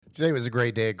Today was a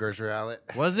great day at Grocery Outlet.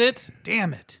 Was it?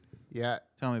 Damn it. Yeah.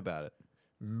 Tell me about it.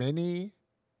 Many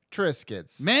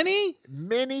Triscuits. Many?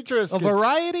 Many Triscuits. A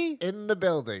variety? In the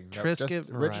building. Triscuit Just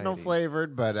original variety.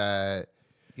 flavored, but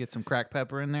Get some cracked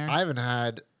pepper in there? I haven't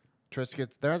had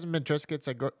Triscuits. There hasn't been Triscuits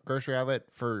at Grocery Outlet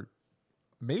for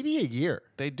maybe a year.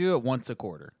 They do it once a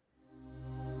quarter.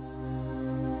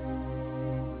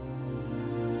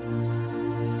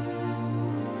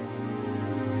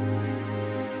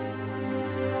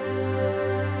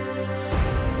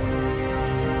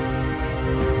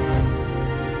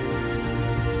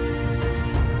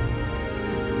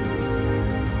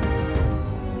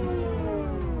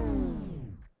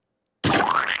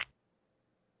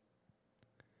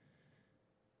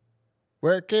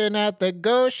 Working at the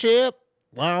ghost ship.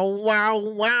 Wow, wow,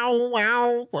 wow,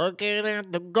 wow. Working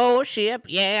at the ghost ship.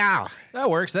 Yeah. That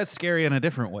works. That's scary in a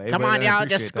different way. Come but on, I y'all.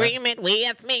 Just appreciate scream it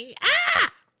with me.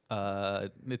 Ah!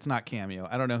 It's not Cameo.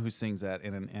 I don't know who sings that,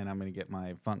 and I'm going to get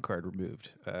my funk card removed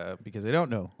because I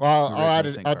don't know. Well, who I'll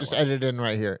originally sang I'll Car just Wash. edit it in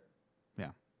right here. Yeah.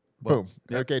 Well, Boom.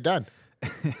 yep. Okay, done.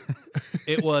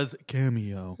 It was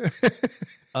Cameo.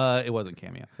 It wasn't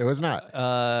Cameo. It was not.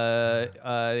 Hey.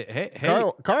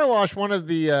 Car Wash, one of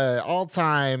the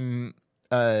all-time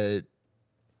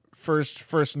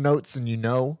first notes, and you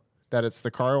know that it's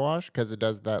the car wash because it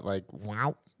does that like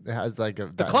wow. It has like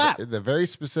the clap. the very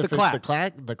specific The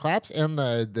claps. the claps and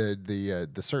the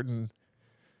certain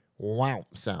wow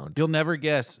sound. You'll never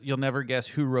guess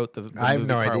who wrote the I have movie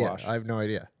no Car idea. Wash. I have no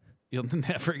idea. You'll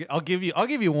never. I'll give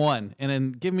you one, and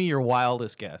then give me your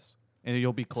wildest guess, and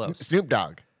you'll be close. Snoop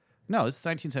Dogg. No, this is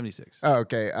 1976. Oh,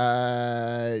 okay.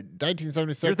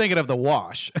 1976. You're thinking of The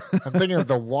Wash. I'm thinking of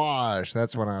The Wash.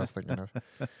 That's what I was thinking of.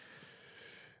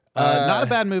 Not a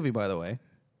bad movie, by the way.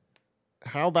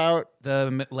 How about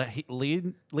The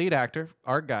lead actor,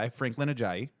 our guy, Franklin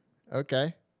Ajayi.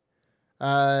 okay?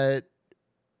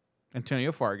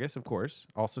 Antonio Fargas, of course,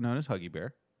 also known as Huggy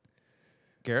Bear.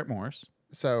 Garrett Morris.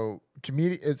 So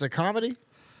it's a comedy. It's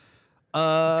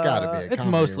gotta be a It's comedy,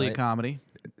 mostly right? a comedy.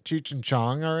 Cheech and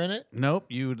Chong are in it. Nope,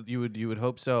 you would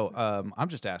hope so. I'm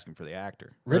just asking for the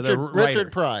actor. Or Richard the writer.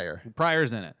 Richard Pryor.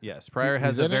 Pryor's in it. Yes, Pryor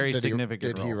has He's a in it? very Did he-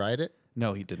 significant Did role. he write it?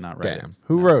 No, he did not write it. Damn.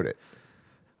 Who wrote it?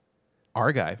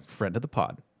 Our guy, friend of the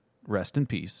pod. Rest in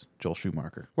peace, Joel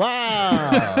Schumacher.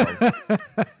 Wow.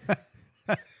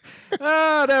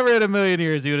 Never in a million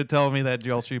years you would have told me that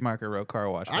Joel Schumacher wrote Car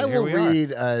Wash. But I here will we are.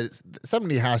 read.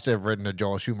 Somebody has to have written a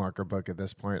Joel Schumacher book at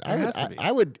this point. There has to be.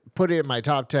 I would put it in my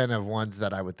top 10 of ones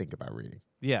that I would think about reading.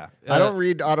 Yeah. I don't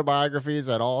read autobiographies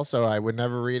at all, so I would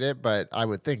never read it, but I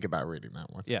would think about reading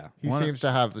that one. Yeah. He seems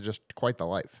to have just quite the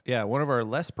life. Yeah, one of our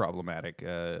less problematic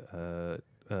gay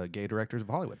directors of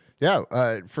Hollywood.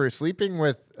 Yeah, for sleeping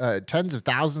with tens of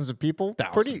thousands of people,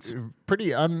 Thousands. pretty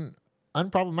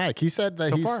unproblematic. He said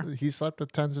that So far. he slept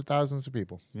with tens of thousands of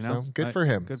people. You know, so good for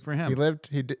him. good for him. He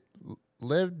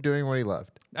lived doing what he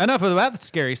loved. Enough of that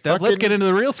scary stuff. Let's get into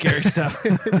the real scary stuff.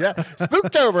 Yeah,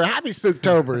 Spooktober. Happy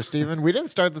Spooktober, Stephen. We didn't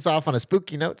start this off on a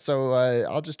spooky note, so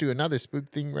I'll just do another spook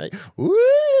thing, right? Woo!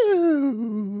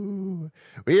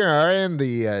 We are in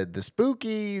the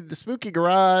spooky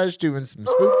garage doing some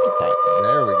spooky pot.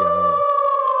 There we go.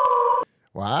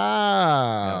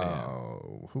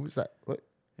 Wow. Who was that? What?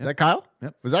 Is that Kyle?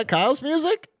 Yep. Was that Kyle's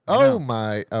music? No. Oh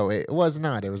my! Oh wait, it was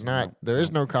not. It was not. No. There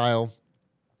is no Kyle.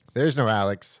 There's no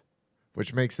Alex,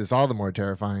 which makes this all the more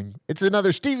terrifying. It's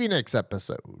another Stevie Nicks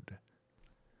episode.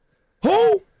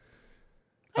 Who?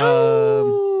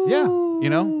 Yeah, you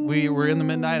know, we're in the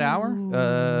midnight hour.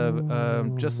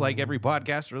 Just like every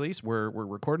podcast release, we're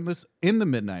recording this in the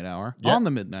midnight hour, Yep. on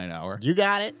the midnight hour. You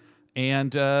got it.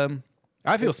 And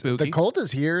I feel spooky. The cold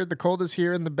is here. The cold is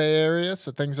here in the Bay Area,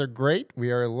 so things are great.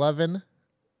 We are loving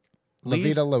La Leaves-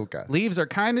 Vida Loca. Leaves are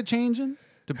kind of changing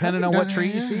depending on Haven't what done tree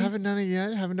it you yet. see. Haven't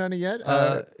done it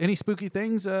yet. Any spooky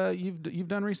things you've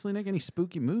done recently, Nick? Any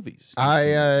spooky movies? you've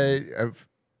seen recently?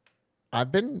 I've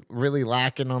been really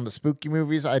lacking on the spooky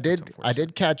movies. I did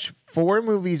unfortunate. catch 4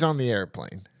 movies on the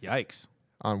airplane Yikes.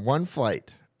 on one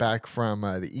flight back from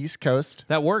the East Coast.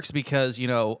 That works because, you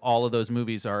know, all of those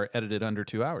movies are edited under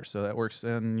 2 hours, so that works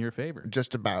in your favor.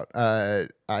 Just about. I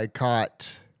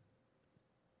caught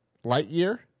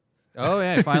Lightyear. Oh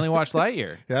yeah, I finally watched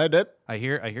Lightyear. Yeah, I did. I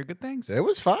hear good things. It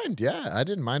was fine. Yeah, I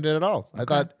didn't mind it at all. I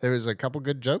thought there was a couple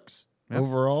good jokes. Yep.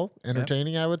 Overall,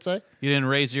 entertaining, I would say. You didn't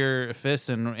raise your fist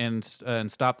and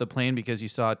stop the plane because you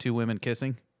saw 2 women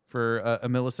kissing for a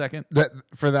millisecond. That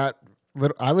for that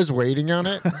I was waiting on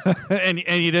it. and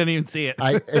you didn't even see it.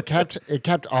 It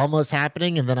kept almost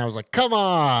happening, and then I was like, "Come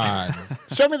on,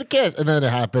 show me the kiss," and then it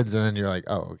happens, and then you're like,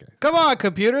 "Oh, okay." Come on,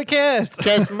 computer, kiss.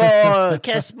 Kiss more,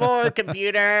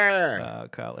 computer.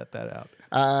 Kyle, let that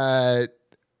out.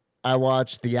 I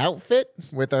watched The Outfit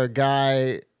with our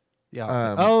guy.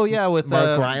 Yeah. With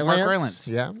Mark Rylance. Rylance.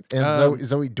 Yeah, and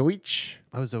Zoe Deutsch.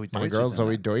 Oh, Zoe Deutsch. My girl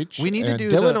Zoe Deutsch. We need to and do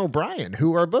Dylan O'Brien,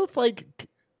 who are both like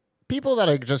people that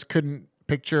I just couldn't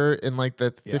picture in like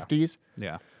the 50s.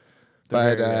 Yeah.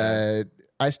 But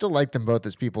I still like them both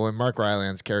as people, and Mark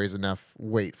Rylance carries enough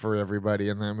weight for everybody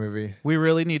in that movie. We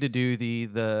really need to do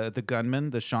the Gunman,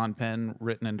 the Sean Penn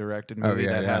written and directed movie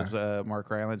has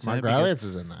Mark Rylance in it. Mark Rylance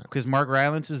is in that. Because Mark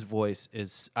Rylance's voice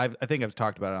is, I think I've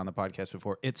talked about it on the podcast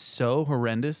before. It's so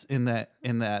horrendous in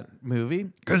that movie.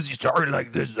 Because he started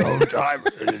like this the whole time.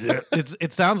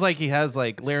 It sounds like he has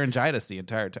like laryngitis the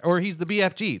entire time. Or he's the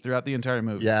BFG throughout the entire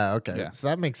movie. Yeah, okay. Yeah. So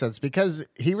that makes sense because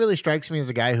he really strikes me as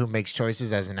a guy who makes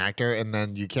choices as an actor and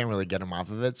then you can't really get him off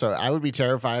of it. So I would be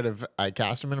terrified if I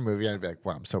cast him in a movie and I'd be like,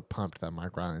 wow, I'm so pumped that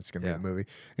Mark Rylance is going to be in the movie.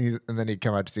 And then he'd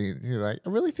come out to see, you're like, I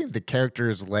really think the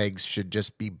character's legs should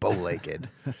just be bow-legged.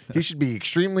 He should be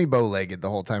extremely bow-legged the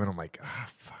whole time. And I'm like,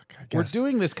 fuck. I guess we're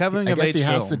doing this coming of age film. I guess he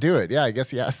has to do it. Yeah, I guess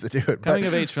he has to do it. Coming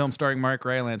of age film starring Mark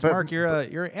Rylance. Mark, you're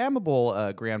an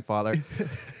amiable grandfather.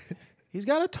 He's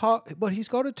got to talk, but he's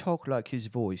got to talk like his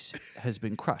voice has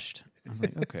been crushed. I'm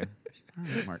like, okay. All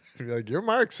right, Mark. You're like, you're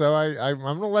Mark, so I'm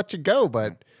going to let you go,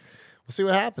 but we'll see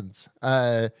what happens.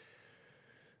 I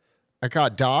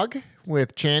caught Dog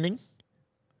with Channing.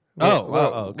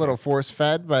 Little force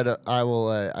fed, but I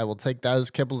will take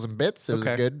those kibbles and bits. It was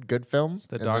a good film.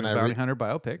 The Dog Bounty Hunter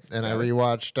biopic. And I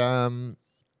rewatched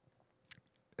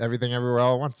Everything Everywhere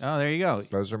All at Once. Oh, there you go.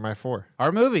 Those are my 4.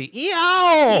 Our movie.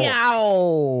 Eow!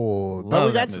 Eow! But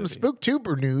we got some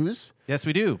Spooktuber news. Yes,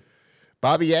 we do.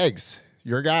 Bobby Eggs,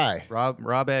 your guy.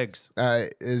 Rob Eggs.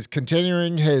 Is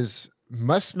continuing his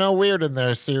Must Smell Weird in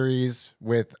There series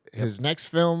with his next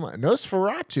film,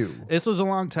 Nosferatu. This was a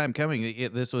long time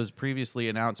coming. This was previously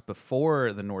announced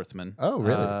before The Northman. Oh,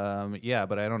 really? Yeah,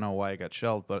 but I don't know why it got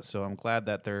shelved. But so I'm glad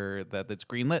that it's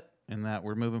greenlit and that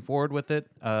we're moving forward with it.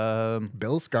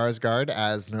 Bill Skarsgård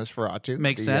as Nosferatu.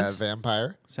 Makes sense.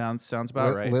 Vampire. Sounds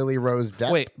about right. Lily Rose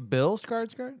Depp. Wait, Bill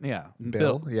Skarsgård? Yeah.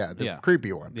 Bill. Yeah, the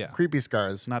creepy one. Yeah. Creepy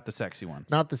Scars. Not the sexy one.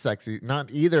 Not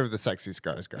either of the sexy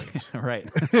Skarsgårds. Right.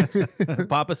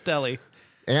 Papa Stelly.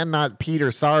 And not Peter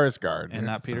Sarsgaard. And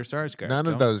not Peter Sarsgaard. None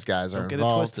of those guys are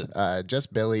involved.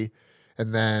 Just Billy.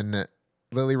 And then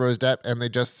Lily Rose Depp. And they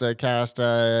just cast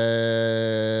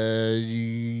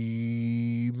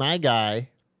my guy.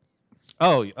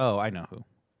 Oh, I know who.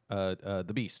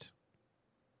 The Beast.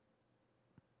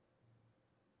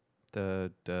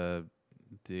 That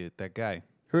guy.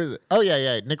 Who is it? Oh,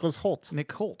 yeah. Nicholas Hoult. Nick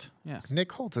Hoult. Yeah. Nick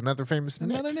Hoult, another famous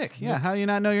Nick. Another Nick. Yeah. How do you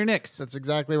not know your Nicks? That's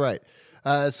exactly right.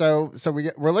 So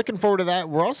we're looking forward to that.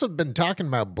 We're also been talking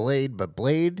about Blade, but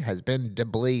Blade has been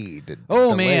delayed.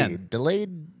 Man.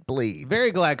 Delayed Blade. Very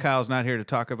glad Kyle's not here to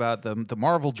talk about the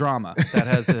Marvel drama that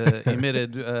has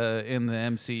emitted in the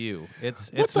MCU.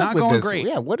 It's not going great.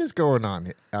 Yeah, what is going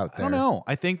on out there? I don't know.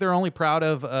 I think they're only proud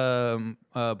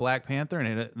of Black Panther,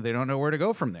 and they don't know where to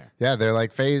go from there. Yeah, they're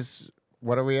like phase.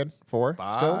 What are we in? 4?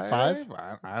 Still 5?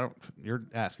 I don't. You're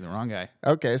asking the wrong guy.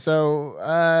 Okay, so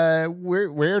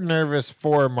we're nervous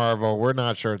for Marvel. We're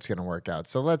not sure it's going to work out.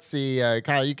 So let's see,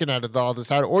 Kyle. You can edit all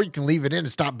this out, or you can leave it in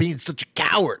and stop being such a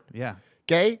coward. Yeah.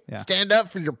 Okay. Yeah. Stand up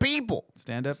for your people.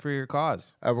 Stand up for your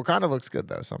cause. Wakanda looks good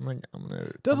though, so I'm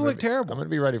gonna. Doesn't look terrible. I'm gonna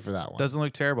be ready for that one. Doesn't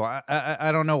look terrible.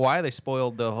 I don't know why they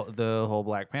spoiled the whole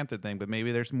Black Panther thing, but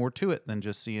maybe there's more to it than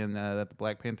just seeing that the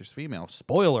Black Panther's female.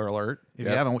 Spoiler alert! If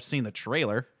you haven't seen the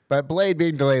trailer. But Blade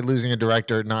being delayed, losing a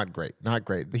director, not great. Not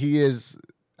great. He is.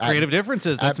 Creative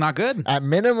differences. That's not good. At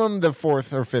minimum, the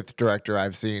 4th or 5th director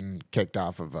I've seen kicked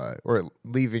off of or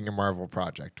leaving a Marvel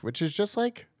project, which is just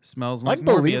like smells like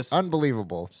Morbius.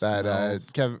 Unbelievable that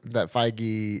that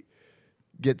Feige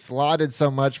gets lauded so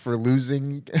much for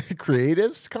losing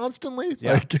creatives constantly.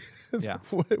 Yeah.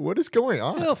 What is going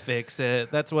on? He'll fix it.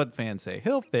 That's what fans say.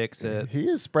 He'll fix it. He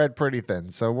is spread pretty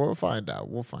thin, so we'll find out.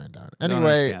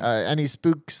 Anyway, any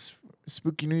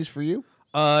spooky news for you?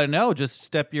 No, just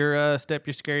step your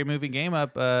scary movie game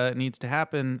up. It needs to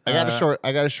happen. I got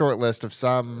a short list of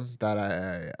some that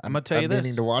I'm gonna tell you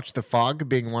meaning to watch. The Fog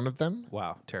being one of them.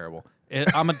 Wow, terrible.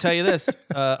 I'm gonna tell you this,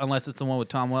 unless it's the one with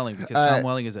Tom Welling, because Tom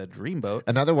Welling is a dreamboat.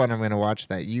 Another one I'm going to watch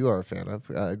that you are a fan of,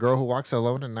 Girl Who Walks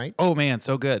Alone at Night. Oh man,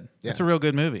 so good. Yeah. It's a real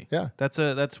good movie. Yeah. That's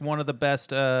one of the best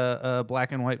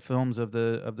black and white films of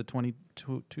the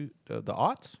the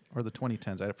aughts or the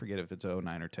 2010s. I forget if it's a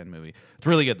 09 or 10 movie. It's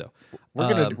really good though.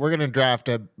 We're gonna draft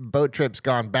a Boat Trips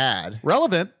Gone Bad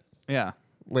Relevant. Yeah.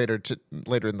 later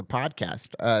in the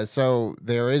podcast. So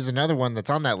there is another one that's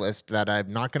on that list that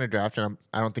I'm not going to draft, and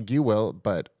I don't think you will,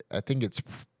 but I think it's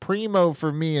primo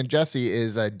for me and Jesse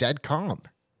is Dead Calm.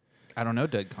 I don't know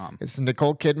Dead Calm. It's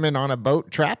Nicole Kidman on a boat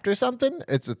trapped or something.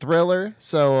 It's a thriller,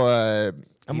 so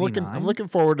I'm looking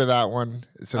forward to that one.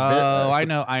 It's I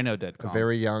know Dead Calm. A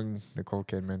very young Nicole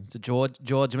Kidman. It's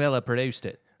George Miller produced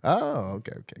it. Oh,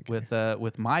 okay.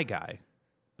 With my guy,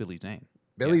 Billy Zane.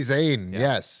 Billy Zane,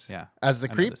 yes. Yeah. As the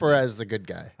creep or as the good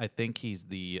guy? I think he's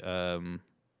the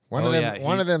one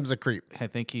of them's a creep. I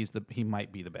think he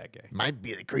might be the bad guy. Might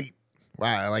be the creep.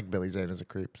 Wow, I like Billy Zane as a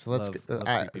creep. So let's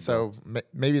love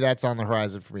maybe that's on the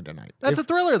horizon for me tonight. That's a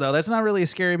thriller though. That's not really a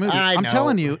scary movie. I'm know.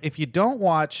 telling you, if you don't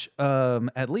watch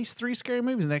at least 3 scary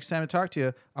movies next time I talk to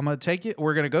you, I'm gonna take you.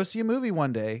 We're gonna go see a movie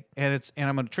one day, and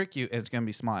I'm gonna trick you, and it's gonna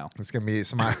be Smile. It's gonna be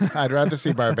Smile. I'd rather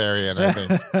see Barbarian. I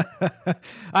think.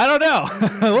 I don't know.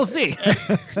 We'll see.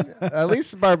 At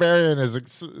least Barbarian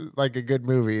is like a good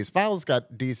movie. Smile's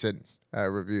got decent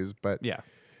reviews, but yeah.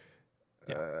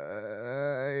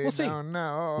 We'll see.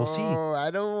 No, We'll see.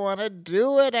 I don't want to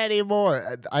do it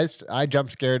anymore. I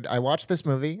jump scared. I watched this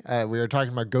movie. We were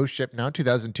talking about Ghost Ship now,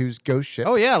 2002's Ghost Ship.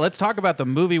 Oh yeah, let's talk about the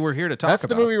movie we're here to talk about. That's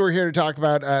the movie we're here to talk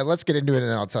about. Let's get into it, and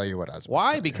then I'll tell you what I was.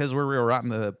 Why? Because we're Real Rotten,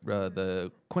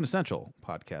 the quintessential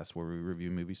podcast where we review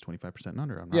movies 25% and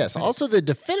under. Yes, also the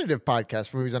definitive podcast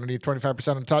for movies underneath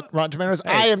 25% on Rotten Tomatoes.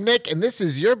 Hey. I am Nick, and this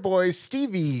is your boy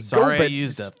Stevie. Sorry, I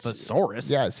used a thesaurus.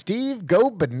 Yeah, Steve Go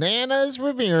Bananas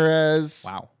Ramirez.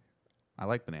 Wow. I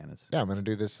like bananas. Yeah, I'm going to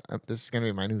do this. This is going to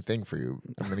be my new thing for you.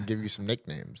 I'm going to give you some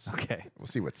nicknames. Okay. We'll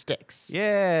see what sticks.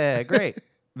 Yeah, great.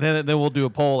 then we'll do a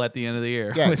poll at the end of the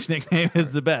year. Yeah. Which nickname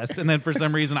is the best. And then for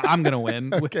some reason, I'm going to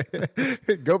win. Okay.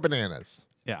 Go Bananas.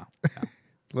 Yeah.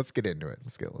 Let's get into it.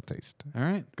 Let's get a little taste. All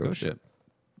right. Go Ship.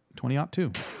 2002. Yo,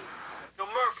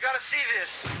 Murph, gotta see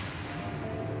this.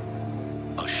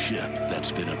 A ship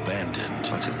that's been abandoned.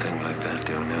 What's a thing like that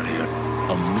doing down here?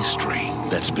 A mystery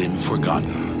that's been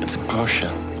forgotten. It's a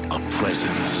potion. A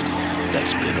presence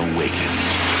that's been awakened.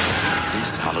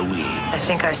 This Halloween, I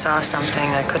think I saw something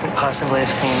I couldn't possibly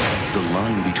have seen. the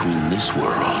line between this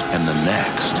world and the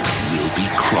next will be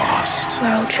crossed.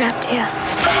 We're all trapped here.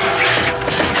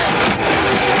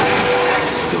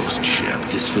 Ghost Ship.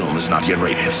 This film is not yet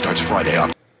rated. It starts Friday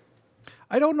on.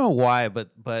 I don't know why, but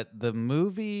the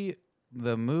movie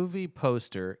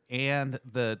poster and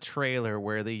the trailer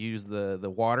where they use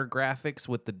the water graphics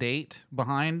with the date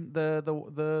behind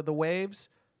the waves,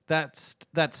 that's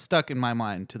stuck in my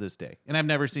mind to this day. And I've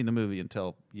never seen the movie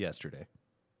until yesterday.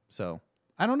 So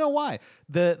I don't know why.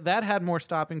 That had more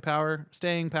staying power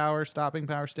than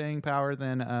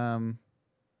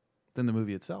the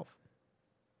movie itself.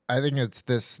 I think it's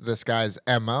this guy's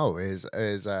MO is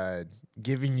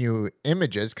giving you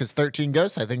images, because 13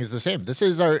 Ghosts I think is the same. This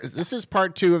is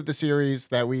part 2 of the series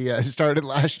that we started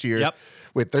last year. Yep.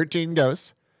 With 13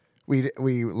 Ghosts.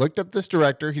 We looked up this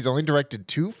director. He's only directed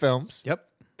 2 films. Yep.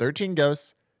 13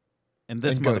 Ghosts And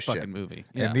this and Ghost motherfucking Ship. movie.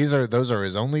 And those are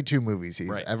his only 2 movies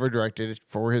he's ever directed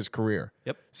for his career.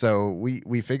 Yep. So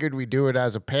we figured we'd do it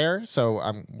as a pair. So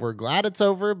we're glad it's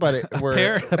over, but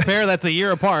we're a pair that's a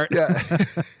year apart. Yeah.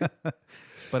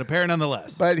 But a pair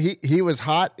nonetheless. But he was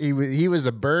hot. He was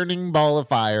a burning ball of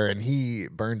fire, and he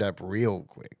burned up real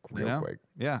quick. Quick.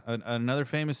 Yeah, another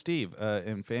famous Steve,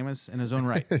 and famous in his own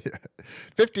right.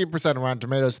 15% on Rotten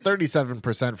Tomatoes,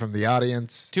 37% from the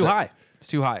audience. Too high. It's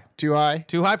too high. Too high?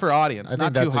 Too high for audience, I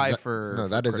not think too that's high for. No,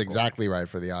 that is critical. exactly right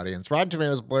for the audience. Rotten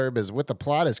Tomatoes blurb is, with a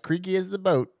plot as creaky as the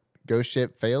boat, Ghost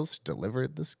Ship fails to deliver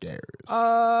the scares.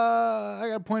 I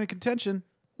got a point of contention.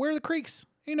 Where are the creaks?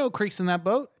 Ain't no creaks in that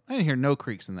boat. I didn't hear no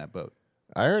creaks in that boat.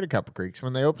 I heard a couple creaks.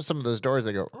 When they open some of those doors,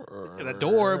 they go... The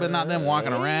door, but not them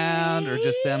walking around or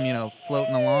just them,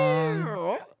 floating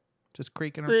along. Just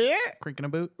creaking a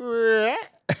boot.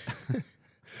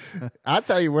 I'll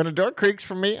tell you, when a door creaks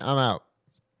for me, I'm out.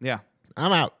 Yeah.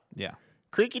 I'm out. Yeah.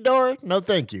 Creaky door, no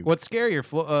thank you. What's scarier,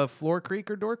 floor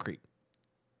creak or door creak?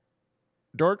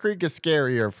 Door creak is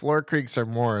scarier. Floor creaks are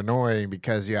more annoying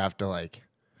because you have to,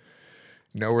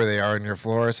 know where they are on your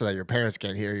floor so that your parents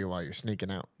can't hear you while you're sneaking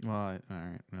out. Well, all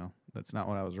right. Well, That's not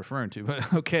what I was referring to,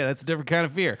 but okay, that's a different kind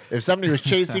of fear. If somebody was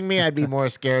chasing me, I'd be more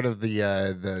scared of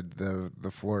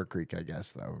the floor creak, I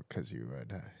guess, though, because you'd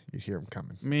hear them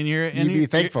coming. I mean, You'd be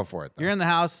thankful for it, though. You're in the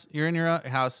house. You're in your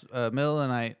house. Middle of the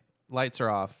night. Lights are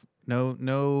off. Nobody.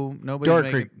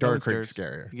 Door creak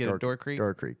scarier. You get a door creak.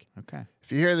 Door creak. Okay.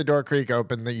 If you hear the door creak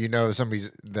open, then you know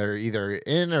they're either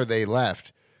in or they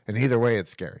left, and either way,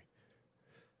 it's scary.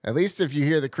 At least if you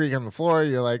hear the creak on the floor,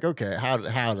 you're like, okay, how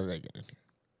do they get in?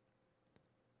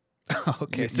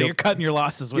 Okay, so you're cutting your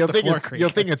losses with the floor creak. You'll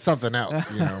think it's something else,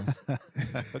 you know.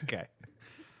 Okay.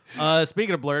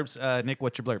 Speaking of blurbs, Nick,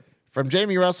 what's your blurb? From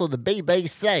Jamie Russell, the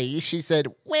BBC, she said,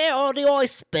 "Where are the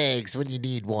icebergs when you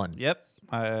need one?" Yep,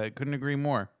 I couldn't agree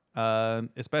more.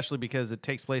 Especially because it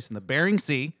takes place in the Bering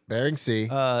Sea. Bering Sea.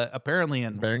 Apparently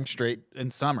in Bering Strait.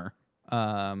 In summer.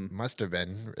 Must have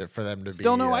been for them to still be.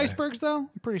 Still no icebergs, though?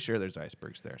 I'm pretty sure there's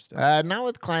icebergs there still. Not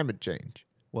with climate change.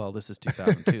 Well, this is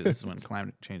 2002. This is when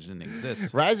climate change didn't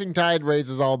exist. Rising tide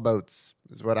raises all boats,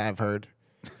 is what I've heard.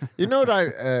 You know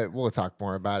what we'll talk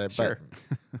more about it, sure.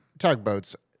 But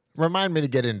tugboats. Remind me to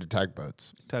get into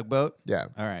tugboats. Tugboat? Yeah.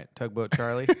 All right. Tugboat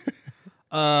Charlie.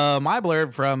 My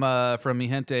blurb from mi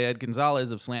gente Ed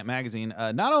Gonzalez of Slant Magazine.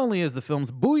 Not only is the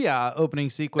film's Booyah opening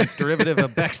sequence derivative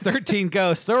of Beck's 13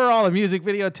 Ghosts, so are all the music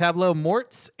video tableau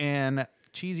morts and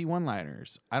cheesy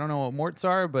one-liners. I don't know what morts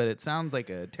are, but it sounds like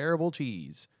a terrible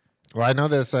cheese. Well, I know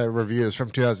this review is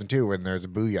from 2002 when there's a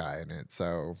Booyah in it,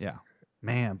 so... Yeah.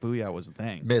 Man, Booyah was a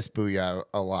thing. Miss Booyah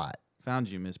a lot. Found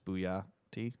you, Miss Booyah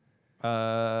T.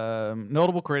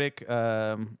 Notable critic.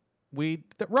 Raj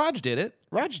did it.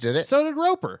 Raj did it. So did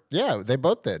Roper. Yeah, they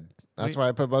both did. That's why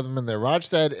I put both of them in there. Raj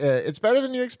said, it's better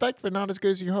than you expect, but not as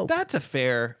good as you hope. That's a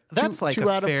fair... That's like two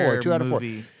a out of fair 4. 2 out of 4.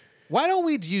 movie. Why don't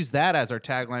we use that as our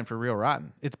tagline for Real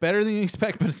Rotten? It's better than you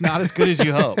expect, but it's not as good as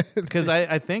you hope. Because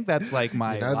I think that's like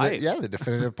my life. The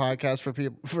definitive podcast for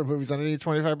people for movies underneath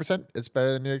 25%. It's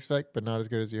better than you expect, but not as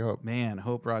good as you hope. Man,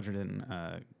 hope Roger didn't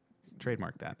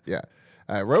trademark that. Yeah.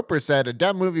 Roper said, a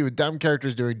dumb movie with dumb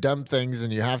characters doing dumb things,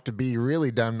 and you have to be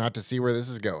really dumb not to see where this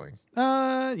is going.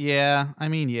 Yeah. I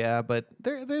mean, yeah, but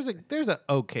there's a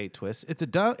okay twist. It's a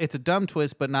dumb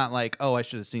twist, but not like, oh, I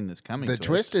should have seen this coming. The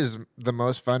twist is the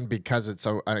most fun because it's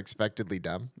so unexpectedly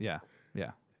dumb. Yeah.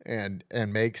 Yeah. And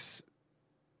makes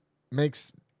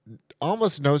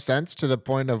almost no sense to the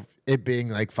point of it being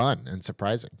like fun and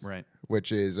surprising. Right.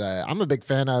 Which is, I'm a big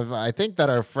fan of. I think that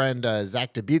our friend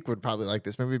Zach Dubuque would probably like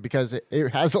this movie because it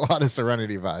has a lot of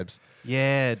Serenity vibes.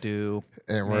 Yeah, dude.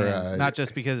 And we're not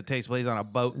just because it takes place on a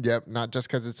boat. Yep, not just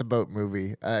because it's a boat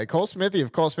movie. Cole Smithy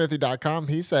of ColeSmithy.com,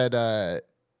 he said the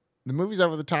movie's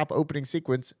over-the-top opening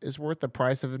sequence is worth the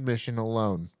price of admission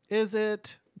alone. Is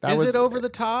it? Is it over the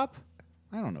top?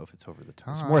 I don't know if it's over the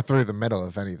top. It's more through the middle,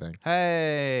 if anything.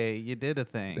 Hey, you did a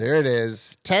thing. There it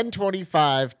is.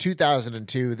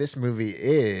 10/25/2002. This movie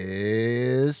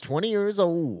is 20 years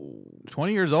old.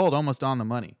 20 years old, almost on the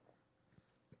money.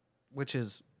 Which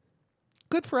is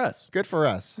good for us. Good for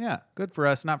us. Yeah, good for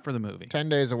us, not for the movie. 10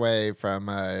 days away from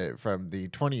the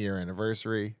 20-year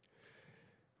anniversary.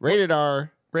 Rated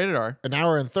R. Rated R. An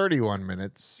hour and 31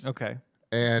 minutes. Okay.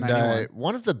 And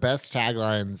one of the best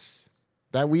taglines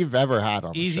that we've ever had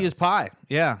on the Easy show. as pie.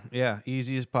 Yeah,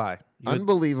 easy as pie.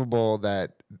 Unbelievable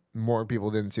that more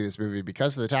people didn't see this movie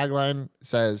because the tagline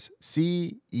says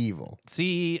 "See evil."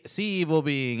 See evil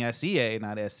being S-E-A,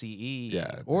 not S-C-E.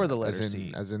 Yeah, or the letter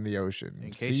C, as in the ocean.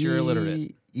 In case you're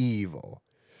illiterate. Evil.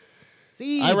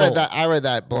 See evil. I read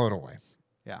that, blown away.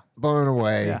 Yeah, blown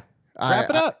away. Yeah. Wrap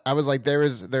it up. I was like,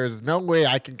 there's no way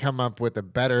I can come up with a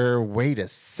better wait a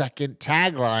second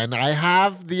tagline. I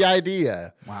have the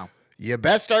idea. Wow. You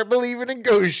best start believing in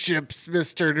ghost ships,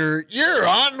 Miss Turner. You're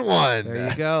on one. There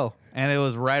you go. And it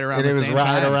was right around the same time. And it was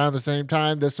right around the same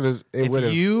time. This was...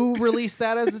 If you released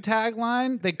that as a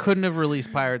tagline, they couldn't have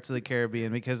released Pirates of the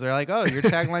Caribbean because they're like, oh, your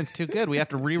tagline's too good. We have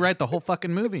to rewrite the whole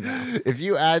fucking movie now. If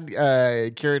you add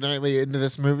Keira Knightley into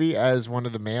this movie as one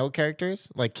of the male characters,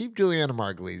 like keep Juliana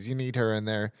Margulies. You need her in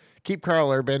there. Keep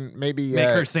Carl Urban. Maybe... Make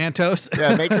her Santos.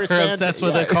 Yeah, make her Santos. Obsessed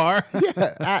with a car.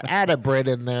 Yeah, add a Brit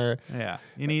in there. Yeah,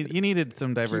 you needed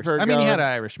some diversity. I mean, you had an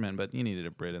Irishman, but you needed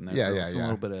a Brit in there. Yeah, a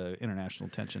little bit of international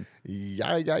tension.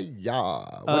 Yeah.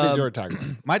 What is your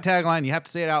tagline? My tagline, you have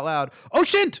to say it out loud.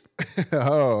 Ocean!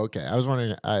 Oh, okay. I was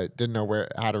wondering, I didn't know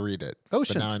how to read it.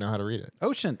 Ocean. But now I know how to read it.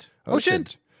 Ocean.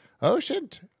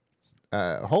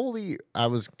 Holy, I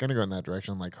was going to go in that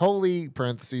direction. Like, holy,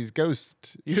 parentheses,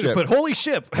 ghost You ship. should put holy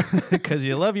ship because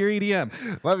you love your EDM.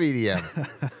 Love EDM.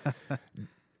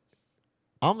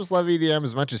 almost love EDM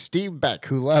as much as Steve Beck,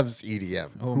 who loves EDM,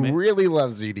 Oh, who man. really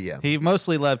loves EDM. He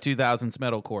mostly loved 2000s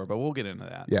metalcore, but we'll get into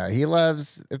that. Yeah, he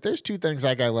loves. If there's two things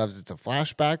that guy loves, it's a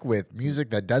flashback with music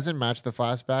that doesn't match the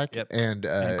flashback, Yep. and,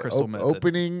 And Crystal Method.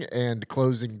 opening and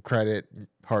closing credit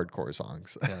hardcore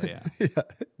songs. Hell yeah. Yeah.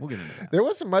 We'll get into that. There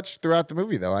wasn't much throughout the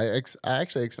movie though. I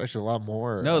actually expected a lot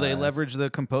more. No, they leveraged the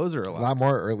composer a a lot. lot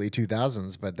more early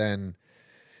 2000s, but then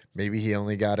maybe he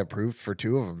only got approved for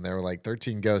 2 of them. They were like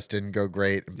 13 Ghosts didn't go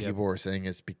great, and Yep. people were saying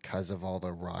it's because of all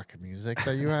the rock music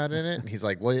that you had in it. And he's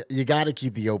like, "Well, you got to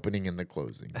keep the opening and the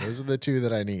closing. Those are the 2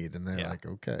 that I need." And they're Yeah. like,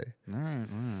 "Okay." All right.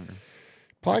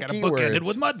 Plot Got a book ended keywords.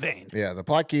 with Mudvayne. Yeah, the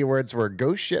plot keywords were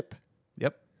ghost ship.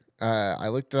 Yep. I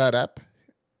looked that up.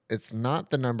 It's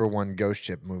not the number 1 ghost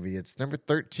ship movie. It's number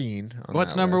 13. On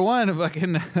What's that number list. 1?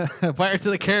 Fucking Pirates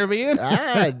of the Caribbean?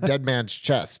 Dead Man's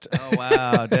Chest. Oh,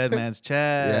 wow. Dead Man's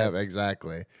Chest. Yeah,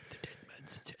 exactly.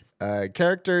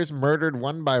 Characters murdered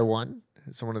one by one.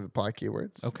 It's one of the plot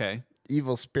keywords. Okay.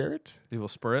 Evil spirit, Evil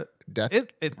Spirit. death, I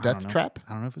death don't know. trap,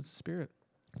 I don't know if it's a spirit.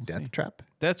 We'll see. death trap,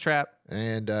 Death Trap.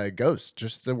 and ghost.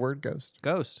 Just the word ghost.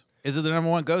 Ghost. Is it the number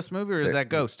 1 ghost movie, or is that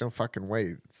Ghost? No fucking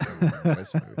way. It's the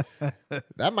ghost movie.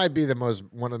 That might be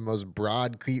one of the most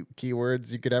broad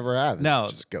keywords you could ever have. It's No.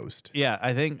 just ghost. Yeah,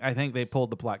 I think they pulled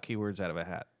the plot keywords out of a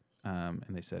hat, and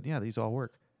they said, "Yeah, these all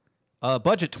work."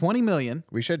 Budget $20 million.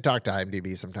 We should talk to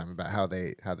IMDb sometime about how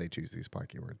they choose these plot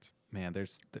keywords. Man,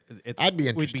 it's. I'd be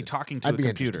We'd be interested. talking to I'd a be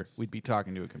computer. interested. We'd be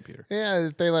talking to a computer. Yeah,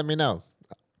 if they let me know,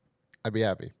 I'd be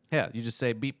happy. Yeah, you just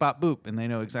say beep bop boop, and they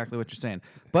know exactly what you're saying.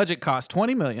 Budget cost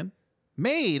 $20 million.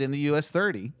 Made in the U.S.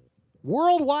 30.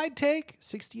 Worldwide take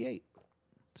 68.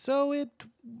 So it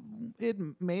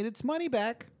made its money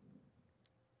back.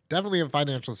 Definitely a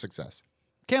financial success.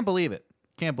 Can't believe it.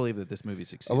 Can't believe that this movie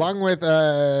succeeded. Along with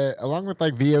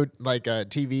like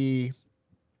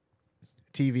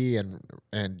TV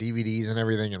and DVDs and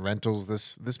everything and rentals.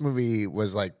 This movie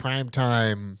was like prime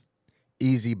time,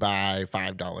 easy buy,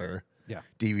 $5 Yeah.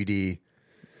 DVD.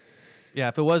 Yeah,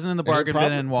 if it wasn't in the bargain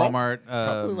bin in Walmart,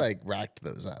 probably like racked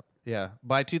those up. yeah.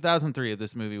 By 2003, if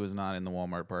this movie was not in the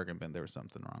Walmart bargain bin, there was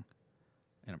something wrong,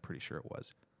 and I'm pretty sure it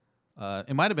was.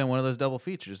 It might have been one of those double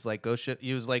features, like Ghost Ship.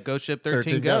 You was like Ghost Ship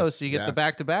 13 Ghosts. You get yeah. the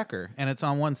back-to-backer, and it's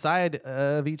on one side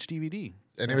of each DVD.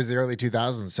 And it was the early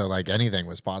 2000s, so like anything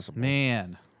was possible.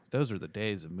 Man, those were the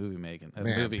days of movie making,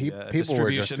 Man, people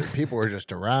distribution. were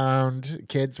just around.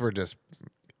 Kids were just.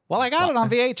 Well, I got it on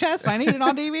VHS. I need it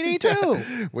on DVD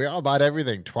too. We all bought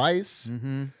everything twice.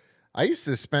 Mm-hmm. I used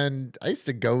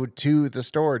to go to the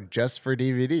store just for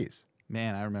DVDs.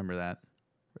 Man, I remember that.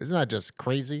 Isn't that just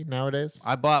crazy nowadays?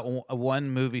 I bought one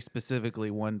movie specifically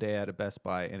one day at a Best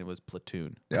Buy, and it was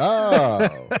Platoon.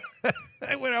 Oh,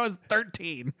 When I was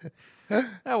 13.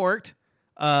 That worked.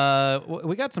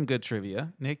 We got some good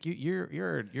trivia. Nick,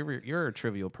 you're a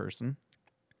trivial person.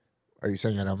 are you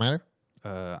saying I don't matter?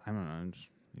 I don't know.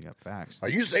 You got facts. Are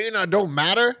you saying I don't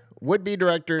matter? Would-be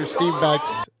director Steve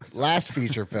Beck's last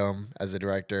feature film as a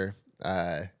director.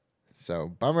 So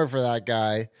bummer for that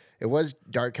guy. It was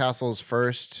Dark Castle's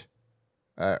first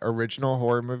original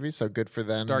horror movie, so good for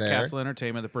them. Dark there. Castle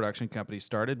Entertainment, the production company,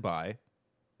 started by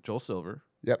Joel Silver,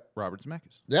 Yep. Robert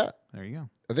Zemeckis. Yeah. There you go.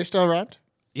 Are they still around?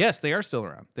 Yes, they are still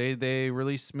around. They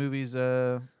release movies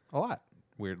a lot,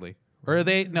 weirdly. Or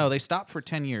they stopped for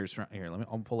 10 years from here.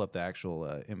 I'll pull up the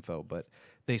actual info, but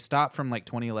they stopped from like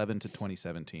 2011 to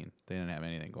 2017. They didn't have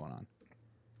anything going on.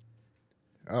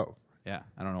 Oh, Yeah,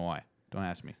 I don't know why. Don't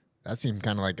ask me. that seemed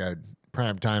kind of like a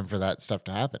prime time for that stuff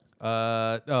to happen.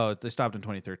 They stopped in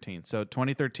 2013. So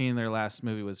 2013, their last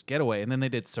movie was Getaway, and then they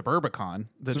did Suburbicon,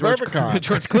 the Suburbicon.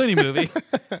 George Clooney movie,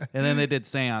 and then they did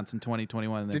Seance in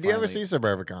 2021. and Did you ever see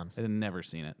Suburbicon? I had never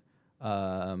seen it.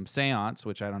 Seance,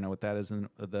 which I don't know what that is, in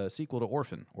the sequel to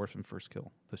Orphan First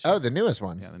Kill. This year. Oh, the newest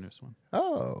one. Yeah, the newest one.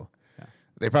 Oh. Yeah.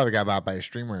 They probably got bought by a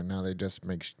streamer, and now they just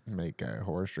make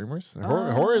horror streamers.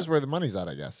 Horror is where the money's at,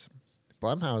 I guess.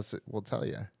 Blumhouse will tell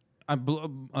you.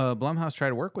 Blumhouse tried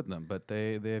to work with them, but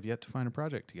they have yet to find a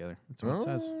project together. That's what it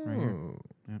says right here.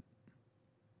 Yep.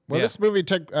 Well, Yeah. this movie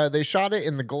took. They shot it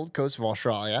in the Gold Coast of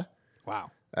Australia. Wow.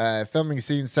 Filming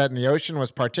scenes set in the ocean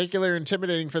was particularly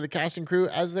intimidating for the cast and crew,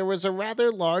 as there was a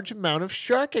rather large amount of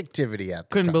shark activity at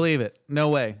the Couldn't time. believe it. No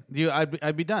way.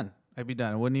 I'd be done. I'd be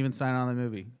done. I wouldn't even sign on the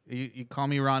movie. You call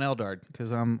me Ron Eldard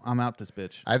because I'm out this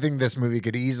bitch. I think this movie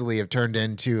could easily have turned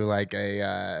into like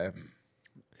a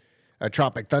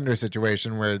Tropic Thunder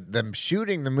situation where them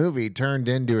shooting the movie turned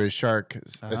into a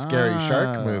scary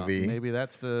shark movie. Maybe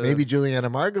that's the Maybe Juliana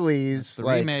Margulies the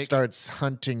like remake. starts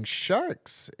hunting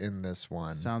sharks in this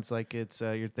one. sounds like it's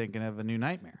you're thinking of A New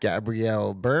Nightmare.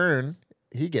 Gabrielle Byrne,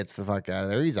 he gets the fuck out of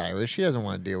there. He's Irish. He doesn't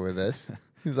want to deal with this.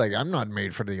 He's like, I'm not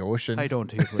made for the ocean. I don't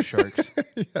deal with sharks.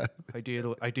 I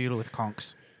deal with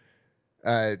conchs.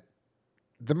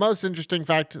 The most interesting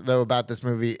fact, though, about this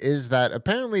movie is that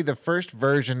apparently the first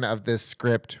version of this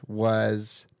script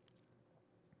was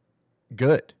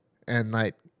good and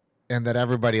that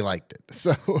everybody liked it.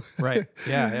 So Right.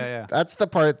 Yeah. that's the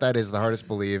part that is the hardest to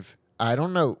believe. I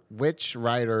don't know which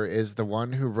writer is the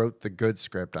one who wrote the good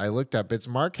script. I looked up. It's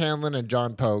Mark Hanlon and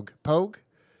John Pogue. Pogue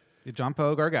John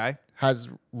Pogue, our guy. has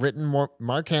written more.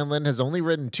 Mark Hanlon has only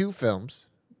written 2 films.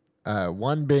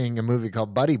 One being a movie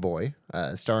called Buddy Boy,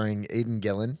 starring Aidan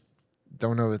Gillen.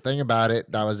 Don't know a thing about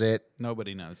it. That was it.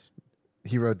 Nobody knows.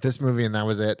 He wrote this movie, and that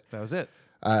was it. That was it.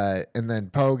 And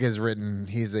then Pogue has written.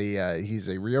 He's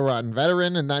a Rio Rotten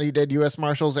veteran, and that he did U.S.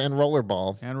 Marshals and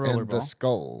Rollerball And the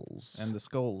Skulls, And the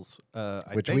Skulls.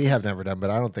 which we have never done, but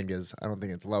I don't think it's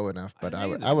low enough. But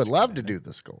I would love to do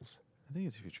the Skulls. I think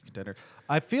it's a future contender.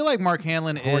 I feel like Mark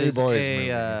Hanlon Horny is Boys a.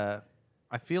 movie.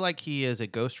 I feel like he is a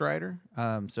ghostwriter,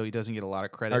 so he doesn't get a lot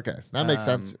of credit. Okay, that makes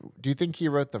sense. Do you think he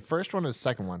wrote the first one or the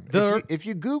second one? The- If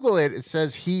you Google it, it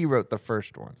says he wrote the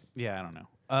first one. Yeah, I don't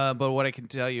know. But what I can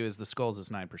tell you is the Skulls is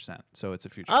 9%, so it's a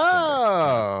future contender.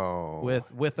 Oh,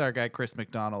 With our guy Chris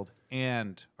McDonald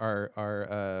and our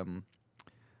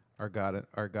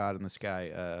god in the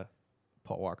sky,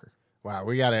 Paul Walker. wow,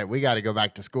 we gotta go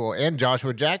back to school. And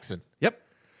Joshua Jackson. Yep.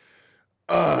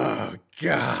 Oh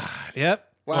God. Yep.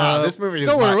 Wow, this movie is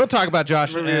Don't worry, my- we'll talk about Josh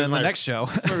this in movie is the my- next show.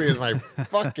 This movie is my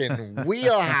fucking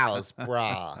wheelhouse,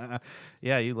 brah.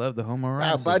 Yeah, you love the Wow,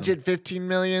 homoeroticism. budget 15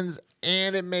 millions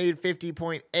and it made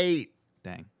 50.8.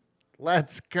 Dang.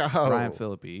 Let's go. Ryan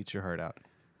Phillippe, eat your heart out.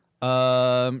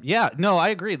 Yeah, no, I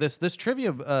agree. This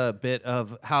trivia bit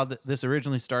of how this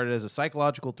originally started as a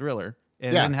psychological thriller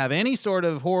and Yeah. didn't have any sort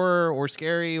of horror or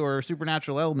scary or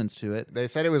supernatural elements to it. They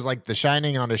said it was like The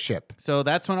Shining on a ship. So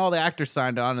that's when all the actors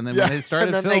signed on, and then when they started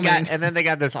and then filming, they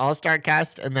got this all-star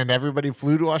cast, and then everybody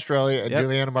flew to Australia, and Yep.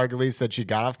 Juliana Margulies said she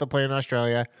got off the plane in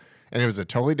Australia, and it was a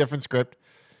totally different script.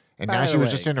 And By now she the was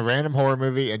way- just in a random horror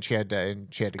movie, and she had to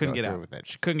couldn't go get through out with it.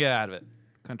 She couldn't get out of it.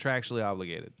 Contractually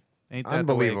obligated. Ain't that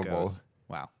the way it Unbelievable. goes?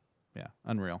 Wow. Yeah.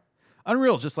 Unreal,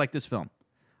 just like this film.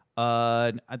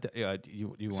 So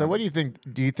what do you think?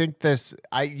 Do you think this?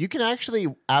 You can actually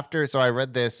So I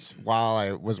read this while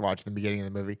I was watching the beginning of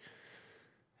the movie,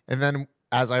 and then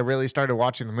as I really started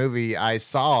watching the movie, I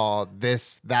saw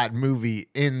that movie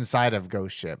inside of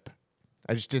Ghost Ship.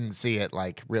 I just didn't see it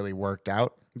like really worked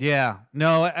out. Yeah.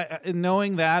 No,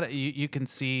 knowing that, you can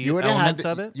see elements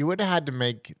of it. You would have had to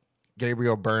make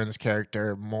Gabriel Byrne's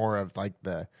character more of like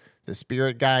the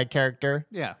spirit guy character.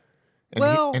 Yeah.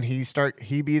 And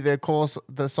he be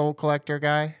the soul collector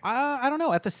guy. I don't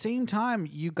know. At the same time,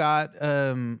 you got.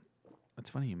 It's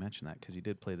funny you mentioned that because he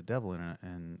did play the devil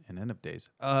in End of Days.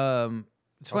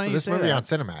 It's funny Also, you this say movie that. on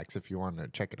Cinemax if you want to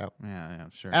check it out. Yeah,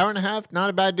 sure. Hour and a half, not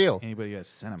a bad deal. Anybody who has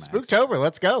Cinemax. Spooktober,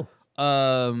 let's go.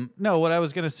 No, what I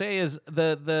was gonna say is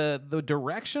the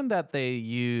direction that they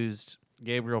used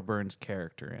Gabriel Byrne's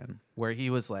character in, where he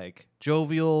was like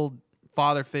jovial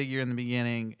father figure in the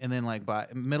beginning, and then like by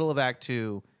middle of Act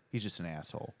 2, he's just an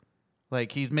asshole.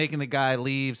 Like he's making the guy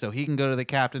leave so he can go to the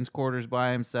captain's quarters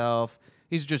by himself.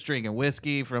 He's just drinking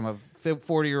whiskey from a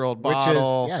 40-year-old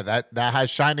bottle. Which is that has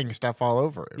Shining stuff all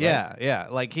over it. Right? Yeah,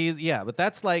 like but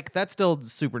that's still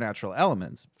supernatural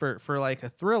elements. For like a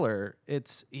thriller,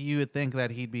 you would think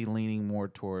that he'd be leaning more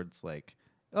towards like,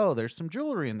 oh, there's some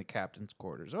jewelry in the captain's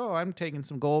quarters. Oh, I'm taking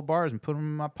some gold bars and putting them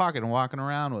in my pocket and walking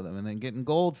around with them, and then getting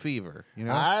gold fever. You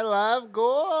know, I love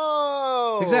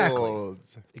gold.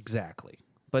 exactly.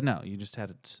 But no, you just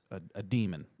had a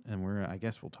demon, and I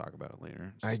guess we'll talk about it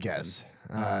later. I guess.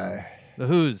 The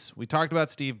Who's. We talked about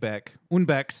Steve Beck,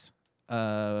 Unbecks.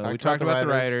 We talked about the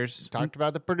writers. Talked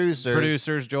about the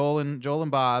producers. Joel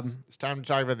and Bob. It's time to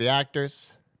talk about the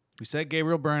actors. We said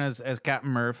Gabriel Byrne as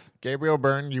Captain Murph. Gabriel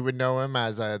Byrne, you would know him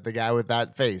as the guy with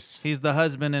that face. He's the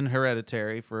husband in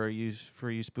Hereditary for you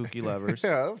spooky lovers.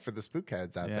 Yeah, for the spook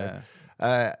heads out Yeah.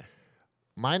 there.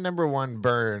 My number one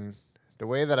burn, the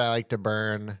way that I like to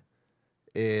burn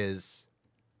is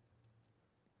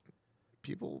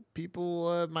people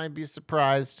might be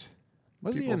surprised.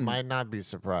 Was he People in? might not be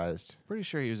surprised. Pretty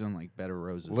sure he was in like Better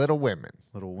Roses. Little Women.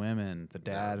 Little Women. The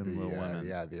dad in Little Women.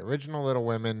 Yeah, the original Little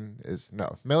Women is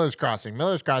Miller's Crossing.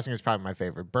 Miller's Crossing is probably my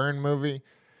favorite burn movie.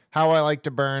 How I like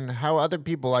to burn, how other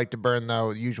people like to burn, though,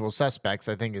 Usual Suspects,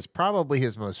 I think is probably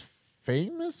his most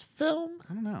famous film.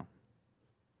 I don't know.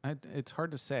 It's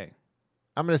hard to say.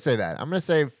 I'm going to say that. I'm going to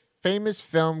say famous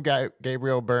film guy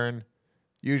Gabriel Byrne,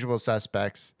 Usual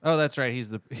Suspects. Oh, that's right.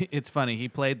 It's funny. He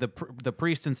played the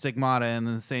priest in Stigmata, and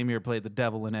then the same year played the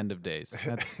devil in End of Days.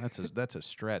 That's a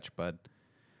stretch, bud.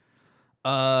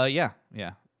 Yeah.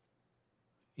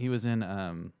 He was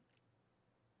in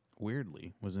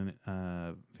weirdly was in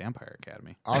Vampire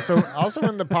Academy. Also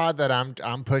in the pod that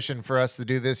I'm pushing for us to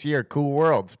do this year, Cool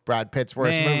World, Brad Pitt's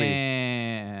worst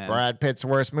movie. Brad Pitt's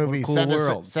worst movie. Cool Send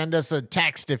World. us a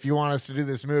text if you want us to do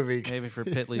this movie. Maybe for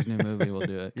Pitley's new movie we'll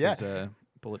do it. Yeah. 'Cause,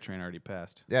 Bullet Train already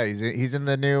passed. Yeah, he's in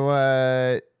the new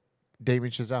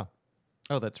Damien Chazelle.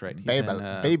 Oh, that's right. He's in,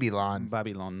 Babylon.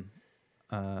 Babylon.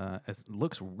 It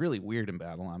looks really weird in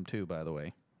Babylon too. By the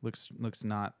way, looks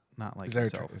not like Is there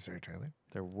himself. a trailer?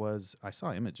 There was. I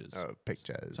saw images Oh,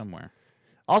 pictures. somewhere.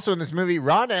 Also in this movie,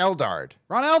 Ron Eldard.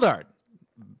 Ron Eldard.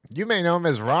 You may know him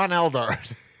as Ron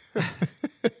Eldard.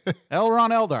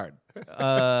 Ron Eldard.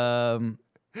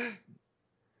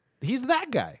 He's that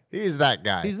guy. He's that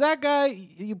guy. He's that guy.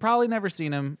 You probably never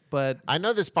seen him, but I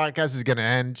know this podcast is going to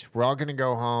end. We're all going to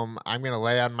go home. I'm going to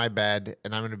lay on my bed,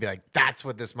 and I'm going to be like, that's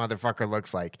what this motherfucker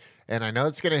looks like. And I know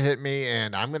it's going to hit me,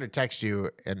 and I'm going to text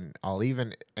you, and I'll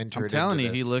even enter I'm it telling into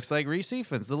you, he this. looks like Reese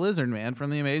Ifans, the Lizard Man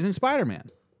from The Amazing Spider-Man.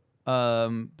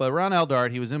 But Ron Eldard,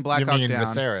 he was in Black You Hawk mean Down.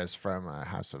 Viserys from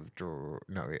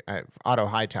Otto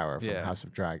Hightower from Yeah. House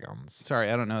of Dragons. Sorry,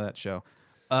 I don't know that show.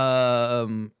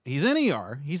 He's in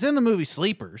ER. He's in the movie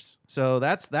Sleepers. So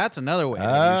that's another way.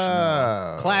 That you should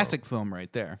know. Oh. Classic film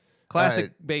right there.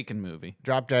 Classic Bacon movie.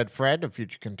 Drop Dead Fred, a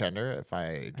future contender, if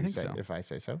I think so. if I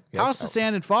say so. House of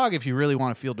Sand and Fog if you really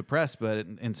want to feel depressed, but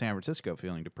in San Francisco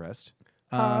feeling depressed.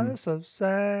 House of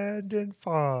Sand and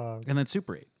Fog. And then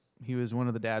Super 8. He was one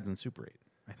of the dads in Super 8,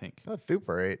 I think. Oh,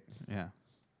 Super 8. Yeah.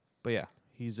 But yeah,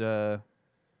 he's that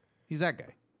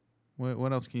guy.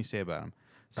 What else can you say about him?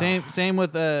 Same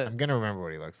with I'm gonna remember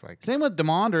what he looks like. same with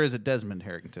Demond, or is it Desmond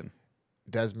Harrington?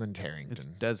 Desmond Harrington. It's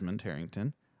Desmond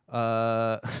Harrington. Who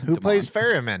Demond. plays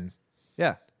Ferryman?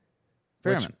 Yeah.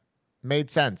 Which Ferryman. made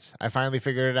sense. I finally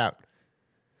figured it out,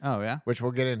 Oh yeah. which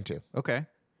we'll get into. Okay.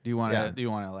 Do you want to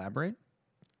Yeah. elaborate?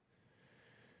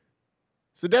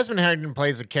 So Desmond Harrington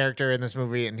plays a character in this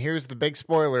movie, and here's the big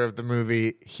spoiler of the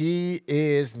movie. He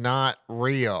is not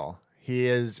real. He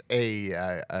is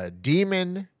a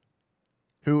demon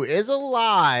who is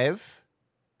alive,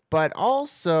 but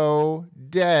also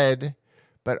dead,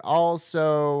 but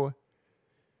also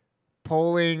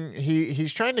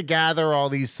he's trying to gather all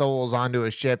these souls onto a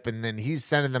ship, and then he's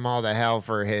sending them all to hell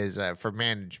for his for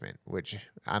management, which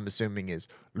I'm assuming is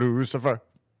Lucifer.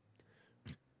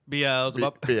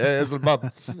 Beelzebub.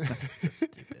 Beelzebub.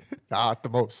 Not the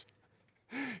most.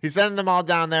 He's sending them all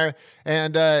down there,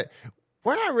 and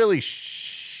we're not really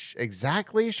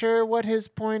exactly sure what his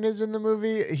point is in the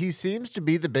movie. He seems to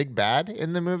be the big bad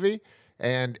in the movie,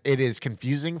 and it is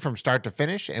confusing from start to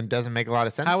finish and doesn't make a lot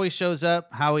of sense. How he shows up,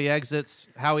 how he exits,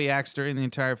 how he acts during the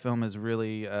entire film is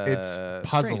really It's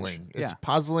puzzling. strange. It's Yeah.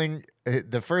 puzzling.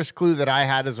 The first clue that I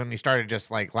had is when he started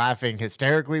just like laughing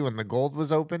hysterically when the gold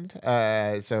was opened.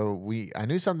 So I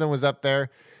knew something was up there.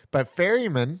 But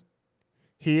Ferryman,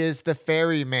 he is the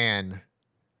ferryman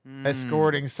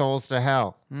escorting souls to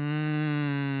hell.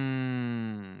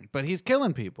 But he's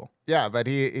killing people. Yeah, but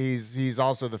he's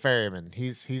also the ferryman.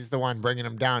 He's the one bringing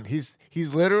them down. He's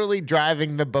literally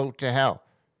driving the boat to hell,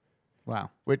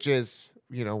 Wow. which is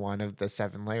one of the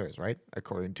 7 layers, right?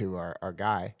 According to our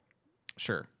guy.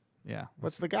 Sure. Yeah.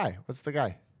 What's the guy?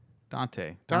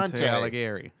 Dante? Dante.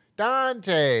 Alighieri.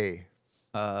 Dante.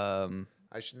 Um.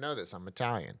 I should know this. I'm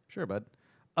Italian. Sure, bud.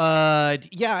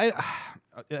 Yeah.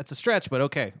 It's a stretch, but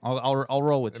okay. I'll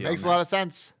roll with It you. makes a on lot that. of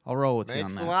sense. I'll roll with you on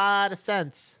Makes that. a lot of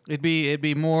sense. It'd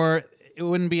be more. It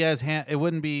wouldn't be as it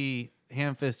wouldn't be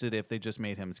ham-fisted if they just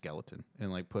made him a skeleton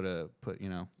and like put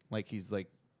like he's like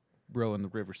rowing the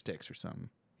river Styx or something.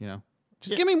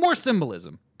 Just give me more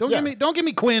symbolism. Don't give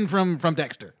me Quinn from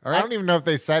Dexter. All I right. don't even know if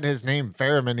they said his name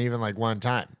Ferryman even like one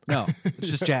time. No, it's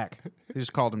just Jack. They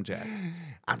just called him Jack.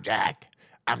 I'm Jack.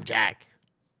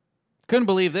 Couldn't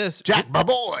believe this. Jack, my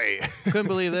boy. Couldn't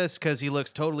believe this because he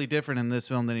looks totally different in this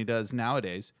film than he does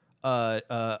nowadays.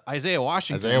 Isaiah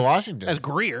Washington as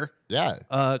Greer. Yeah.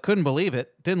 Couldn't believe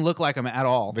it. Didn't look like him at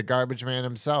all. The garbage man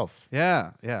himself.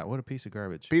 Yeah. What a piece of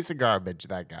garbage. Piece of garbage,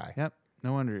 that guy. Yep.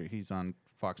 No wonder he's on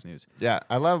Fox News. Yeah.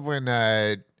 I love when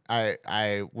I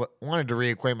wanted to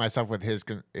reacquaint myself with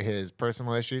his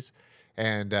personal issues.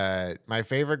 And my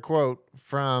favorite quote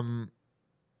from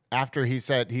after he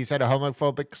said a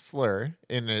homophobic slur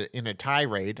in a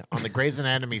tirade on the Grey's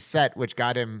Anatomy set, which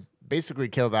got him basically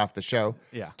killed off the show.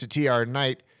 Yeah. To TR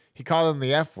Knight, he called him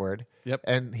the F word. Yep.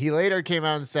 And he later came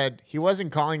out and said he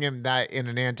wasn't calling him that in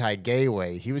an anti-gay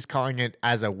way. He was calling it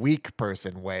as a weak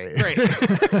person way. Great.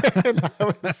 And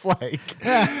I was like,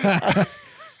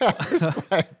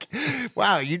 It's like,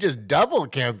 wow, you just double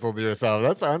canceled yourself.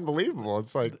 That's unbelievable.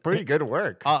 It's like pretty good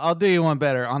work. I'll do you one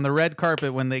better. On the red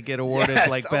carpet when they get awarded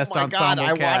Yes. best oh my ensemble God,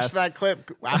 I cast. watched that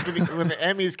clip after when the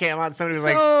Emmys came out. Somebody was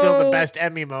like, still the best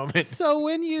Emmy moment. So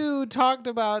when you talked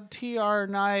about T.R.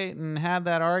 Knight and had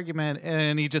that argument,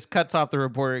 and he just cuts off the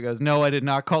reporter, he goes, "No, I did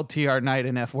not call T.R. Knight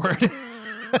an F word."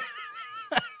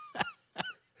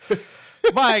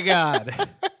 My God,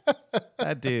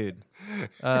 that dude.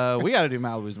 We got to do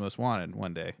Malibu's Most Wanted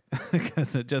one day,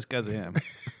 just because of him.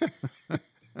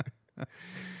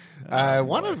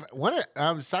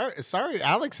 Sorry,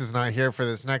 Alex is not here for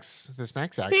this next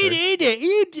actor. He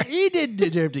didn't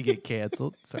deserve to get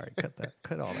canceled. Sorry,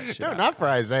 cut all that shit. No, out. not for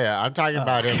Isaiah. I'm talking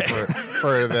about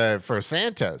him for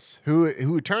Santos,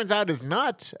 who turns out is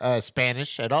not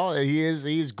Spanish at all.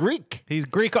 He's Greek. He's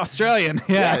Greek Australian.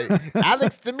 Yeah,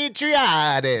 Alex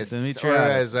Dimitriadis. Or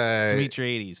as,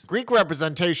 Dimitriades. Greek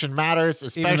representation matters,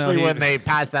 especially when they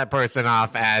pass that person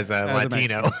off as a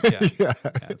Latino. Yeah,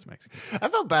 it's Mexican. I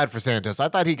felt bad for Santos. I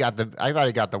thought he got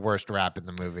the worst rap in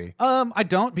the movie. I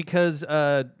don't because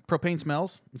propane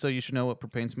smells, so you should know what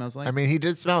propane smells like. I mean, he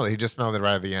did smell it. He just smelled it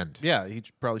right at the end. Yeah, he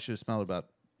probably should have smelled it about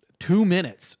 2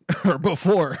 minutes or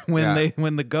before when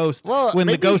the ghost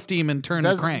the ghost demon turned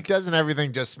the crank. Doesn't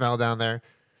everything just smell down there?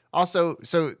 Also,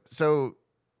 so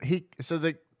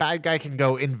the bad guy can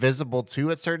go invisible too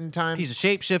at certain times. He's a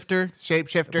shapeshifter.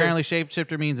 Apparently,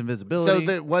 shapeshifter means invisibility.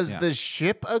 So the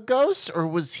ship a ghost, or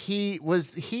was he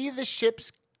the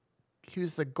ship's? He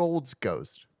was the Gold's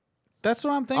ghost. That's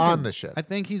what I'm thinking. On the ship. I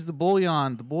think he's the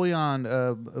bullion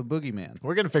boogeyman.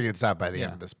 We're gonna figure this out by the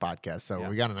end of this podcast, so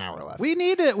we got an hour left. We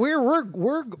need it.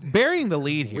 We're burying the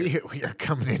lead here. We are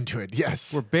coming into it.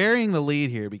 Yes, we're burying the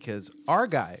lead here because our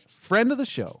guy, friend of the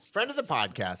show, friend of the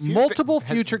podcast, multiple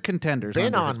future contenders, been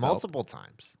under on his belt. multiple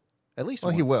times. At least he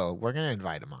once. will. We're gonna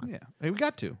invite him on. Yeah, we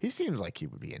got to. He seems like he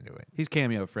would be into it. He's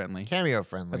cameo friendly.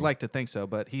 Cameo-friendly. I'd like to think so,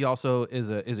 but he also is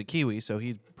a Kiwi, so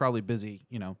he's probably busy,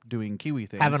 doing Kiwi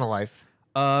things. Having a life.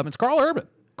 It's Carl Urban.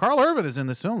 Carl Urban is in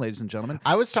this film, ladies and gentlemen.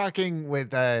 I was talking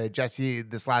with Jessie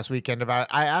this last weekend about.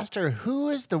 I asked her, who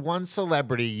is the one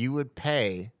celebrity you would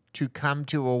pay to come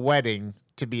to a wedding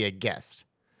to be a guest?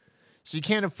 So you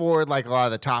can't afford like a lot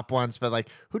of the top ones, but like,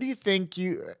 who do you think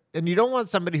and you don't want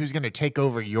somebody who's going to take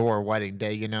over your wedding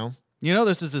day,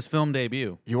 This is his film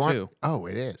debut. You want? too. Oh,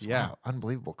 it is. Yeah. Wow,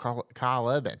 unbelievable. Kyle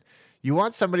Urban. You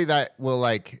want somebody that will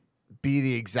like be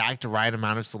the exact right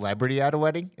amount of celebrity at a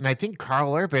wedding, and I think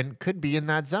Carl Urban could be in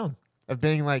that zone of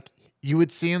being like, you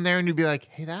would see him there and you'd be like,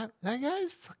 hey, that guy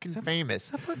is fucking famous. Is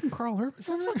that fucking Carl Urban? Is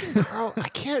that fucking Carl? I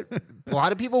can't. A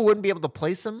lot of people wouldn't be able to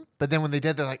place him, but then when they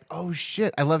did, they're like, "Oh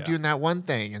shit, I love doing that one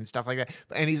thing," and stuff like that.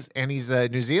 And he's a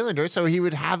New Zealander, so he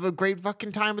would have a great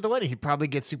fucking time at the wedding. He'd probably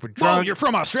get super drunk. Whoa, you're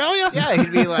from Australia? Yeah,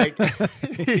 he'd be like,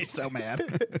 he's so mad.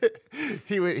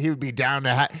 he would be down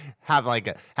to have a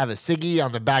ciggy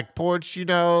on the back porch, and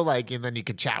then you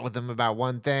could chat with him about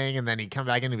one thing, and then he'd come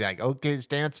back and he'd be like, "Okay, it's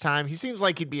dance time." He seems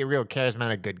like he'd be a real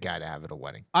charismatic, good guy to have at a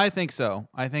wedding. I think so.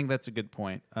 I think that's a good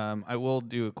point. I will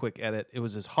do a quick edit. It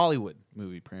was his Hollywood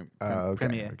movie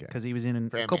premiere because he was in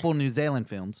a couple New Zealand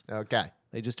films. Okay,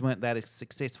 they just went that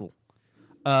successful.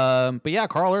 But yeah,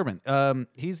 Carl Urban.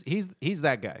 He's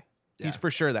that guy. Yeah. He's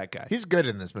for sure that guy. He's good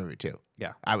in this movie too.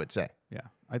 Yeah, I would say.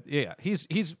 Yeah,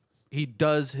 he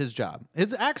does his job.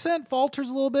 His accent falters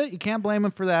a little bit. You can't blame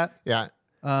him for that. Yeah.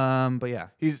 But yeah,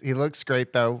 he looks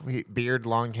great though. Beard,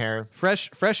 long hair,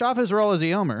 fresh off his role as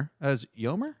Yomer.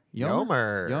 Yomer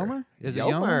is it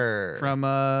Yomer from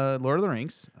Lord of the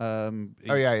Rings? Yeah.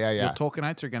 The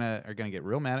Tolkienites are gonna get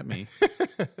real mad at me.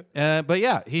 But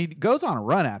yeah, he goes on a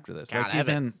run after this. God,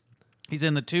 he's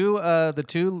in the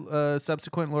two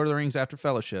subsequent Lord of the Rings after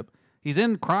Fellowship. He's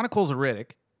in Chronicles of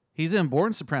Riddick. He's in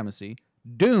Bourne Supremacy,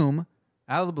 Doom,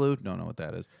 out of the blue, don't know what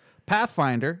that is.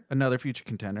 Pathfinder, another future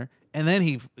contender, and then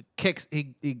he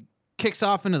kicks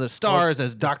off into the stars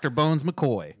as Dr. Bones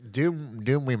McCoy.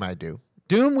 Doom we might do.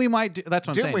 Doom we might do. That's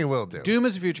what I'm saying. Doom we will do. Doom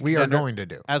is a future we contender. are going to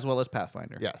do. As well as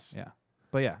Pathfinder. Yes. Yeah.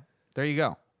 But yeah, there you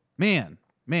go. Man,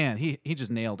 he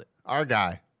just nailed it. Our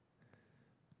guy.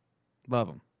 Love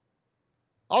him.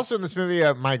 Also in this movie,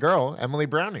 my girl, Emily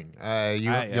Browning.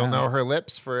 You'll know her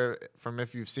lips from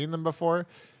if you've seen them before.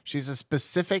 She's a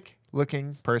specific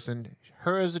looking person.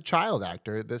 Her as a child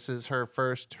actor, this is her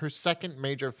second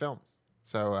major film.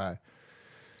 So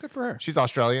good for her. She's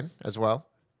Australian as well,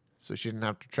 so she didn't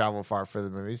have to travel far for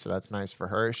the movie. So that's nice for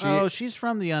her. She's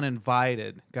from The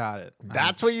Uninvited. Got it.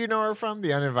 That's what you know her from,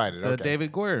 The Uninvited. The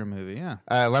David Goyer movie, yeah.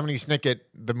 Lemony Snicket,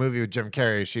 the movie with Jim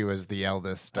Carrey. She was the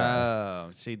eldest.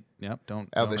 Eldest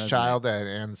child,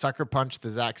 and Sucker Punch,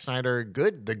 the Zack Snyder,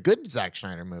 the good Zack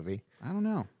Snyder movie. I don't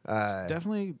know. It's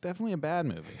definitely a bad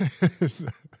movie.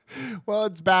 Well,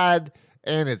 it's bad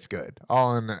and it's good,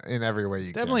 all in every way.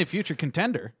 It's definitely a future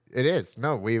contender. It is.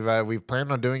 No, we've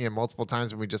planned on doing it multiple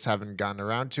times and we just haven't gotten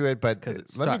around to it. But let me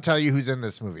sucks. tell you who's in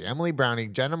this movie: Emily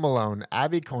Browning, Jenna Malone,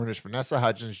 Abby Cornish, Vanessa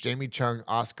Hudgens, Jamie Chung,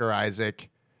 Oscar Isaac,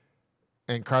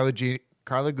 and Carla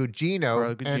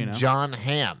Gugino, and John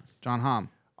Hamm. John Hamm.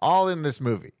 All in this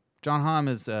movie. John Hamm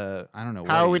is I don't know.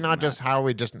 How are we not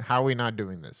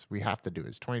doing this? We have to do it.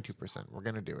 It's 22%. We're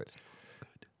gonna do it.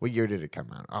 What year did it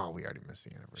come out? Oh, we already missed the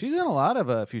anniversary. She's in a lot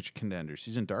of future contenders.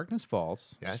 She's in Darkness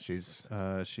Falls. Yeah, she's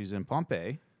in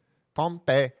Pompeii.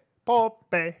 Pompeii.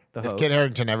 The If host. Kit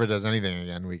Harington ever does anything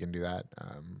again, we can do that.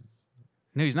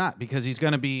 No, he's not, because he's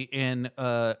going to be in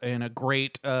a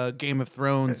great Game of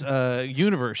Thrones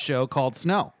universe show called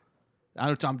Snow.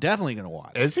 I'm definitely going to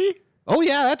watch. Is he? Oh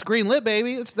yeah, that's greenlit,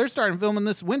 baby. They're starting filming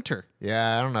this winter.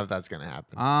 Yeah, I don't know if that's gonna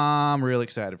happen. I'm really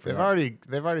excited for that.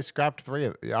 They've already scrapped 3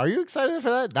 of them. Are you excited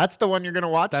for that? That's the one you're gonna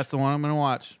watch? That's the one I'm going to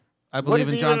watch. I what believe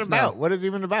is in it Jon even Snow. about? What is it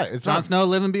even about? It's Jon not. Snow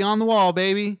living beyond the wall,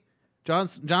 baby. Jon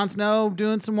Snow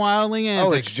doing some wildling antics.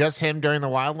 Oh, it's just him during the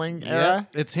Wildling era.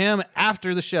 Yep. It's him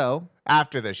after the show.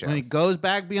 After the show. When he goes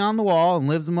back beyond the wall and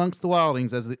lives amongst the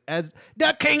wildlings as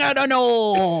the king of the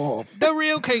north, the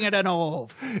real king of the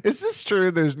north. Is this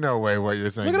true? There's no way what you're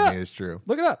saying Look it to up. me is true.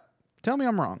 Look it up. Tell me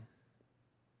I'm wrong.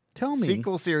 Tell me.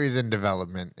 Sequel series in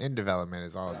development. In development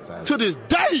is all it says. To this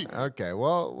day. Okay,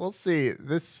 well, we'll see.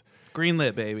 This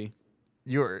Greenlit, baby.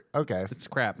 you're okay, It's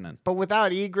crappening. but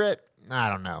without Egret, I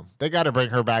don't know. They got to bring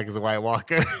her back as a White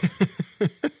Walker.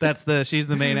 She's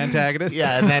the main antagonist.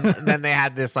 Yeah, and then they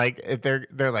had this like they're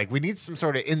like, we need some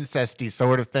sort of incesty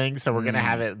sort of thing, so we're gonna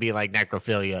have it be like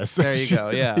necrophilia. So There you go,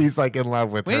 yeah. he's like in love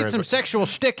with We her. need as some a- sexual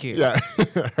shtick here. yeah,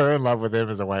 her in love with him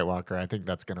as a White Walker. I think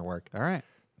that's gonna work. All right.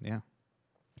 Yeah.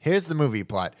 Here's the movie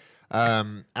plot.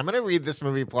 I'm gonna read this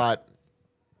movie plot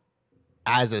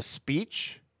as a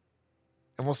speech,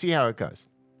 and we'll see how it goes.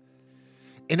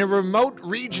 In a remote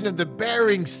region of the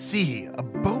Bering Sea, a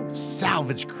boat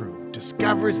salvage crew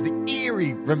discovers the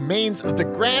eerie remains of the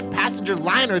grand passenger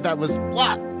liner that was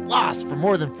lost for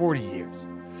more than 40 years.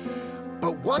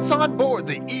 But once on board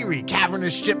the eerie,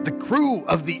 cavernous ship, the crew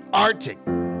of the Arctic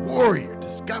Warrior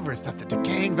discovers that the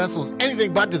decaying vessel is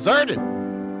anything but deserted.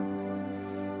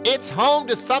 It's home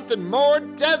to something more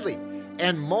deadly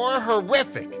and more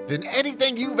horrific than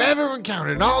anything you've ever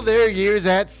encountered in all their years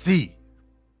at sea.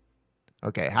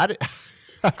 Okay, how did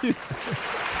you...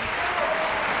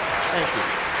 Thank you.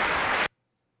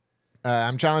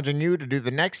 I'm challenging you to do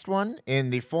the next one in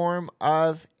the form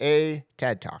of a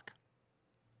TED Talk.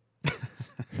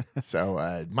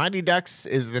 So, Mighty Ducks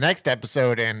is the next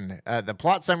episode, and the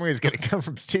plot summary is going to come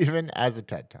from Steven as a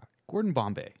TED Talk. Gordon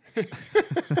Bombay.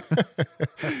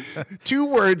 2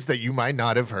 words that you might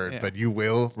not have heard, Yeah. but you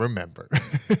will remember.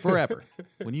 Forever.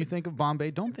 When you think of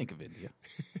Bombay, don't think of India.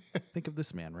 Think of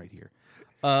this man right here.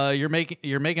 You're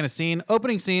making a scene,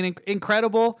 opening scene,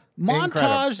 incredible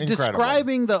montage Incredible.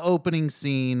 describing the opening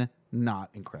scene. Not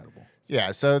incredible.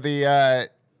 Yeah, so the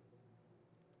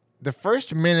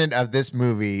first minute of this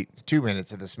movie, 2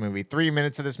 minutes of this movie, 3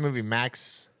 minutes of this movie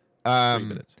max, 3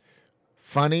 minutes.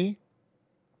 funny,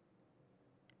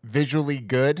 visually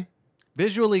good,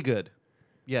 Visually good.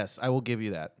 Yes, I will give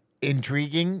you that.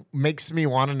 intriguing, makes me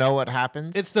want to know what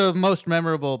happens. It's the most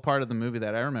memorable part of the movie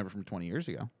that I remember from 20 years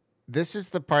ago. This is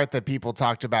the part that people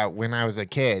talked about when I was a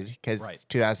kid, because Right.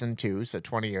 2002, so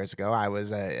 20 years ago, I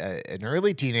was an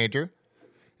early teenager,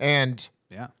 and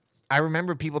Yeah. I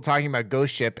remember people talking about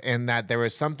Ghost Ship and that there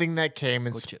was something that came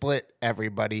and Ghost Ship. split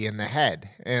everybody in the head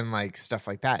and like stuff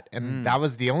like that. And that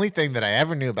was the only thing that I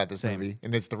ever knew about this Same. movie.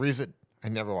 And it's the reason I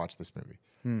never watched this movie.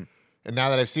 And now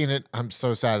that I've seen it, I'm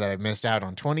so sad that I've missed out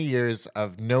on 20 years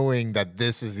of knowing that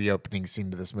this is the opening scene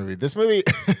to this movie. This movie,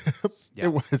 Yeah.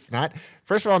 it was not,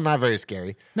 first of all, not very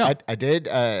scary. No. I did,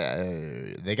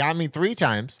 they got me 3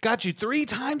 times, Got you 3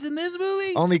 times in this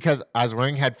movie? only because I was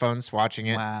wearing headphones watching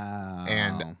it. Wow.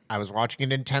 And I was watching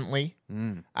it intently.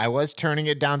 I was turning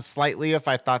it down slightly if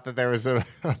I thought that there was a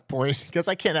point, because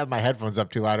I can't have my headphones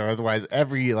up too loud, or otherwise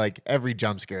every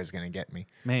jump scare is going to get me.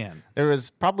 Man. There was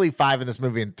probably 5 in this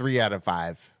movie, and 3 out of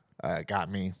 5 got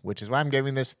me, which is why I'm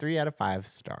giving this 3 out of 5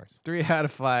 stars. 3 out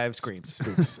of 5 screams.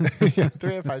 Spooks. Yeah,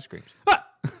 3 out of 5 screams.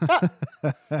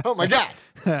 Oh my god!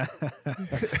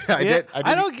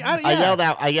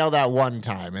 I yelled out one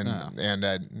time,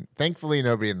 and thankfully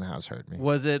nobody in the house heard me.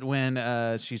 Was it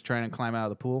when she's trying to climb out of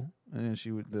the pool And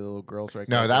the little girl's right.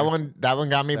 No, that one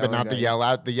got me, That but one not the got yell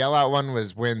out. The yell out one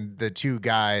was when the two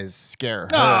guys scare her.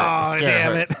 Oh, scare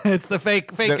damn her. it! It's the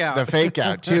fake out. The fake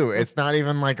out too. It's not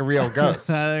even like a real ghost.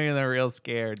 Not even the real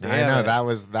scare. I Damn know it. that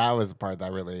was the part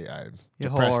that really You're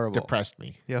horrible. depressed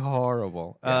me. You're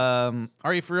horrible.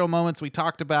 Are you for real moments? We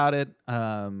talked about it.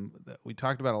 We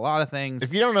talked about a lot of things.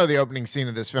 If you don't know the opening scene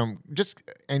of this film,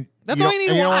 That's all you need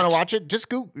to you don't want watch. to watch it, just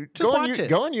go watch it.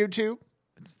 Go on YouTube.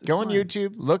 It's Go on fine.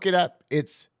 YouTube, look it up.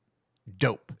 It's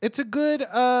dope. It's a good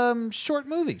short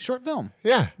film.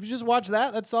 Yeah. If you just watch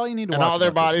that, that's all you need to And watch. all their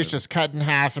about this bodies movie. just cut in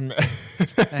half and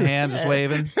a hand just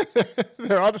waving.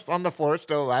 they're all just on the floor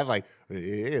still alive like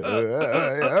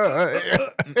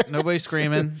Nobody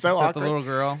screaming. It's so except awkward. the little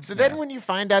girl. So then when you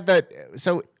find out that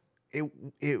the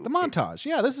montage.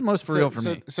 Yeah, this is most for real for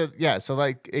me. So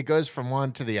like it goes from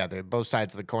one to the other, both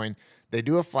sides of the coin. They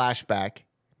do a flashback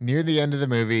near the end of the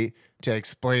movie to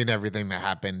explain everything that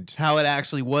happened. How it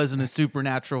actually wasn't a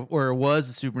supernatural, or it was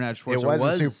a supernatural force.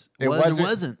 It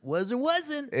wasn't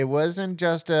It wasn't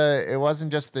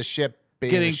just the ship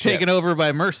being getting a ship. taken over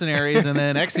by mercenaries and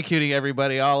then executing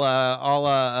everybody all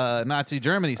Nazi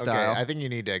Germany style. Okay, I think you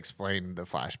need to explain the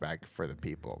flashback for the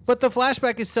people. But the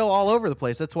flashback is so all over the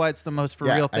place. That's why it's the most for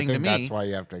real thing I think to me. that's why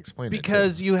you have to explain it.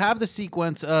 Because you have the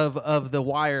sequence of the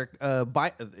wire.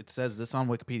 It says this on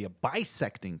Wikipedia,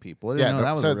 bisecting people. I didn't know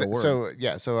that was a real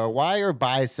word. So a wire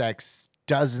bisects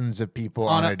dozens of people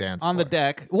on a dance floor. On the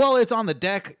deck. Well, it's on the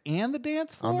deck and the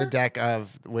dance floor. On the deck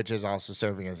of, which is also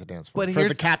serving as a dance floor. But for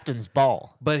the captain's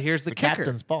ball. But here's the kicker.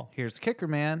 Captain's ball. Here's the kicker,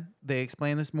 man. They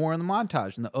explain this more in the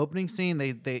montage. In the opening scene,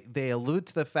 they allude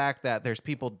to the fact that there's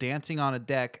people dancing on a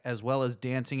deck as well as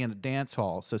dancing in a dance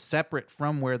hall, so separate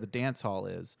from where the dance hall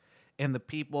is. And the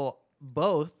people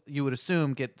both, you would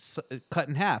assume, get cut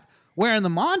in half. Where in the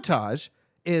montage,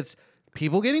 it's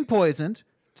people getting poisoned,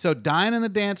 so dying on the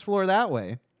dance floor that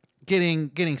way,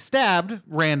 getting stabbed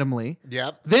randomly.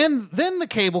 Yep. Then the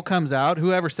cable comes out.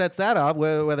 Whoever sets that up,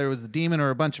 whether it was a demon or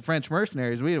a bunch of French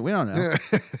mercenaries, we don't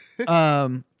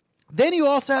know. Then you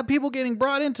also have people getting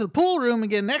brought into the pool room and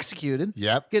getting executed.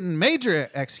 Yep. Getting major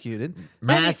executed.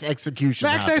 Mass execution.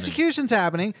 Max happening. execution's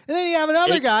happening. And then you have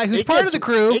another guy who's it part gets- of the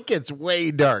crew. It gets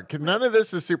way dark. None of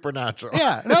this is supernatural.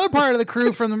 Yeah, another part of the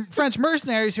crew from the French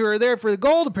mercenaries who are there for the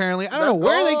gold, apparently. I don't know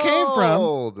where they came from.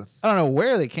 Gold. I don't know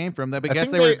where they came from. I guess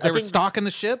think they were stalking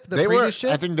the ship, the They previous were.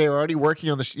 ship. I think they were already working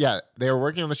on the. Yeah, they were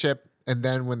working on the ship, and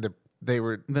then when they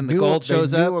gold shows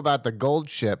they knew up. about the gold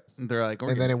ship, They're like,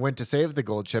 and then it went to save the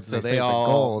gold ship. So and they they saved all-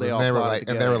 the gold, they and all they were plotted like,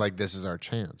 together. this is our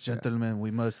chance. Yeah. gentlemen,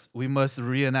 we must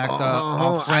reenact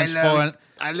our French foreign.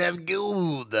 I love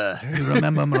gold. You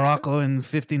remember Morocco in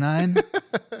 '59?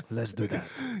 Let's do that.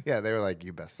 Yeah, they were like,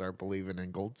 you best start believing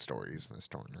in gold stories, Miss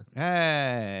Turner.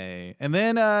 Hey, and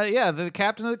then the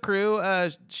captain of the crew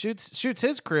shoots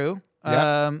his crew.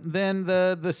 Yeah. Then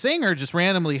the singer just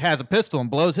randomly has a pistol and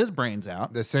blows his brains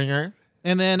out. The singer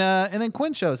And then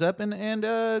Quinn shows up and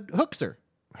hooks her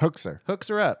hooks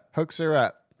her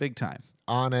up big time.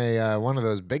 on a one of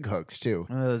those big hooks too.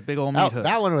 One of those big old meat hooks.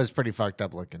 That one was pretty fucked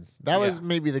up looking. That was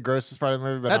maybe the grossest part of the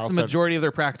movie, but That's also, the majority of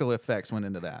their practical effects went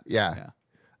into that. Yeah.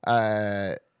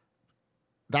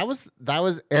 That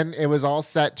was, and it was all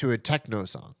set to a techno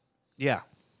song. Yeah.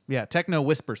 Techno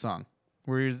whisper song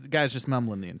where the guy's just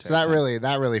mumbling the entire So that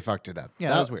time. really fucked it up. Yeah,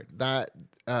 that was weird. That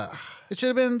It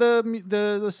should have been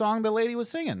the song the lady was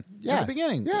singing Yeah. at the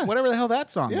beginning. Yeah. Whatever the hell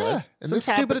that song yeah. was. And Some this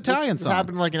stupid happened, Italian this song.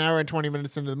 happened like an hour and 20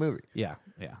 minutes into the movie. Yeah.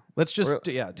 Let's just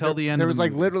tell the end. There of was the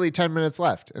like movie. literally 10 minutes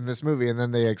left in this movie, and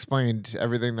then they explained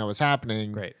everything that was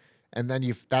happening. Great. And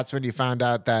then that's when you found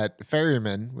out that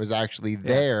Ferryman was actually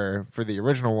there for the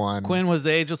original one. Quinn was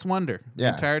the ageless wonder the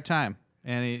Yeah. entire time,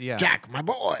 and Jack, my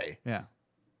boy. yeah,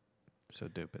 so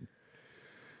stupid.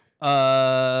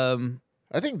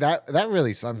 I think that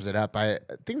really sums it up. I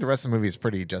think the rest of the movie is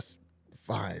pretty just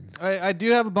fine. I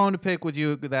do have a bone to pick with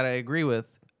you that I agree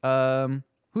with.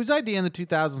 Whose idea in the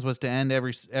 2000s was to end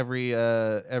every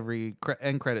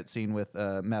end credit scene with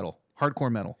metal, hardcore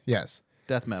metal, Yes.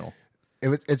 death metal?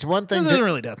 It's one thing. This isn't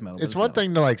really death metal. but It's one metal.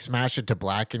 thing to like smash it to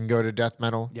black and go to death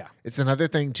metal. Yeah. It's another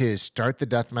thing to start the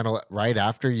death metal right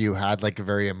after you had like a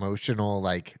very emotional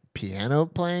like piano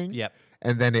playing. Yep.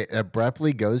 And then it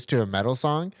abruptly goes to a metal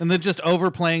song. And then just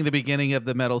overplaying the beginning of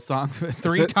the metal song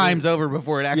three times over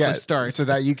before it actually starts. So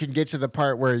that you can get to the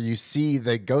part where you see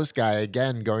the ghost guy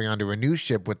again going onto a new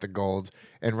ship with the gold.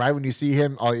 And right when you see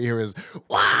him, all you hear is,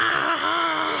 wah!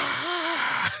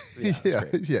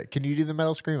 Yeah. Can you do the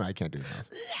metal scream? I can't do that.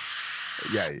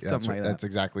 Yeah. Something like that. That's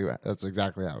exactly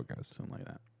how it goes. Something like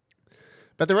that.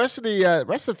 But the rest of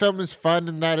the film is fun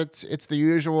in that it's the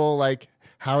usual like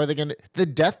How are they going to? The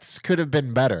deaths could have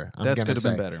been better. Deaths could have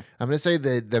been better. I'm going to say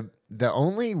the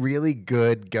only really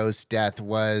good ghost death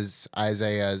was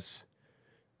Isaiah's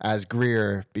as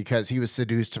Greer, because he was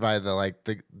seduced by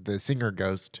the singer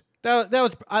ghost. That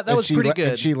was pretty good.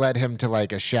 And she led him to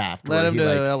like a shaft. Led him to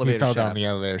the elevator He fell down shaft. the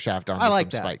elevator shaft onto I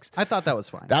like some that. spikes. I thought that was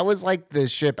fine. That was like the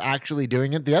ship actually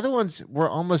doing it. The other ones were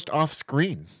almost off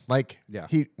screen. Like Yeah.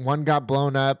 one got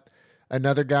blown up,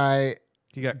 another guy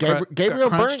He got Gabriel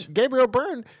crunched.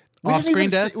 Byrne. Off-screen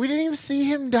death? We didn't even see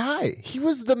him die. He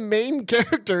was the main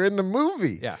character in the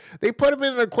movie. Yeah. They put him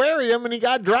in an aquarium and he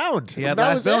got drowned. He had That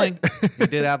last was billing. it. He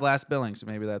did have last billing, so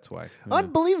maybe that's why.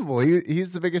 Unbelievable.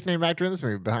 He's the biggest name actor in this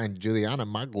movie behind Juliana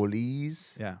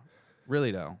Margulies. Yeah,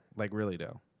 really though. Like really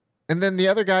though. And then the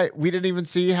other guy, we didn't even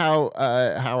see how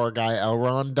our guy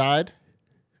Elrond died.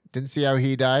 Didn't see how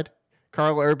he died.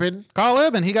 Carl Urban. Carl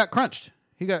Urban, he got crunched.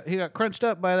 He got crunched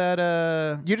up by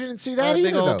that. You didn't see that either,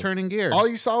 big old though. turning gear. All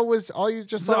you just saw was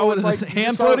was his like hand you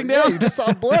just floating saw, yeah, down? you just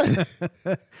saw blood.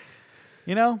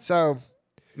 You know, So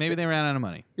maybe they ran out of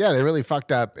money. yeah, they really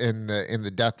fucked up in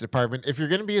the death department. If you're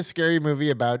gonna be a scary movie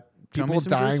about Show me people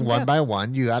some dying gruesome one by deaths.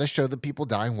 one, you got to show the people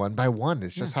dying one by one.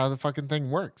 It's just how the fucking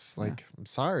thing works. Like, I'm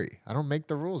sorry, I don't make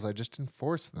the rules. I just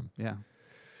enforce them. Yeah.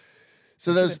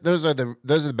 So those are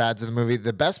the bads of the movie.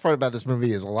 The best part about this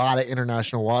movie is a lot of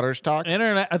international waters talk.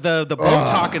 The boat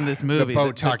talk in this movie.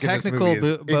 boat talk in this technical movie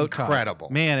is boat talk. incredible.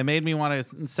 Man, it made me want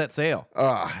to set sail.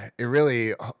 It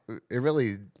really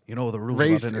You know the rules.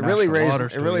 raised about it really international raised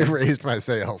waters, it really do you? raised my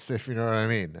sails, if you know what I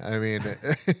mean. I mean,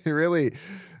 it really.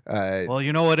 Well,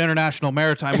 you know what international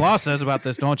maritime law says about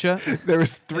this, don't you? There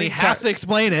was He three has to times.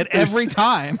 explain it every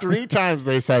time. 3 times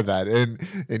they said that,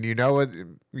 and you know what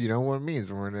it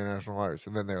means when we're in international waters.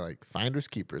 And then they're like, finders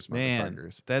keepers, Man,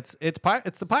 motherfuckers.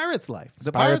 it's the pirate's life.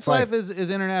 The pirate's pirate's life is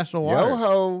international waters. Yo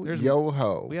ho, There's- yo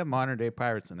ho. We have modern day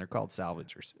pirates, and they're called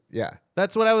salvagers. Yeah.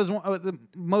 That's what I was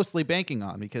mostly banking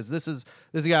on, because this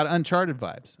got Uncharted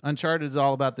vibes. Uncharted is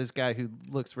all about this guy who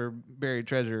looks for buried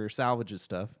treasure or salvages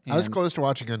stuff. I was and close to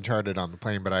watching Uncharted on the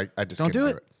plane, but I just Don't couldn't do do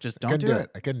it. it. Just I don't couldn't do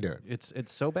it. I couldn't do it.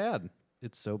 It's so bad.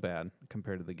 It's so bad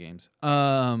compared to the games.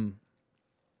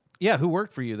 Yeah, who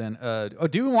worked for you then? Do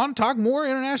you want to talk more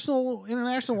international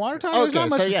water talk? There's not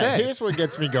much so to yeah, say. here's what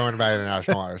gets me going about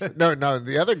international waters. No.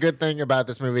 The other good thing about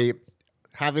this movie,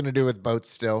 having to do with boats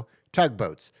still,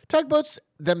 tugboats. Tugboats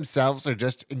themselves are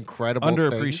just incredible.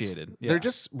 Underappreciated, things. yeah. They're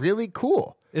just really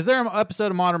cool. Is there an episode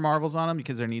of Modern Marvels on them?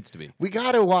 Because there needs to be. We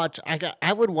gotta watch.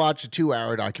 I would watch a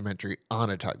 2-hour documentary on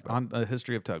a tugboat. On the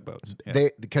history of tugboats. Yeah.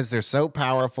 Because they're so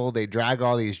powerful. They drag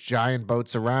all these giant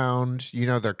boats around. You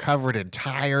know, they're covered in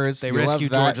tires. They You love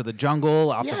rescued that. George of the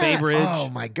Jungle off the Bay Bridge. Oh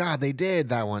my God, they did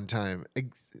that one time.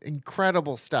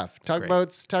 Incredible stuff.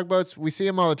 Tugboats. We see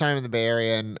them all the time in the Bay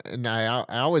Area, and I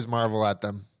always marvel at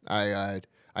them. I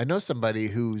know somebody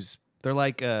who's They're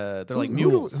like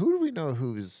mules. Who do we know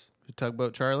who's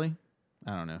Tugboat Charlie?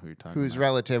 I don't know who you're talking whose about.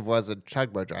 relative was a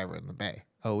tugboat driver in the Bay?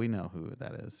 Oh, we know who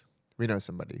that is. We know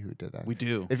somebody who did that. We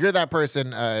do. If you're that person,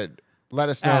 let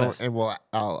us know, Add us. and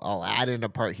I'll add in a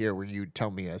part here where you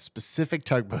tell me a specific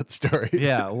tugboat story.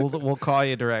 Yeah, we'll call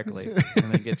you directly and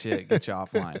then get you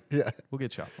offline. Yeah. We'll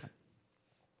get you offline.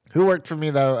 Who worked for me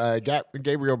though?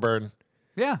 Gabriel Byrne.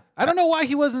 Yeah, I don't know why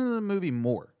he wasn't in the movie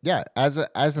more. Yeah, as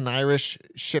an Irish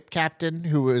ship captain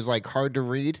who was like hard to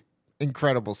read,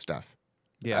 incredible stuff.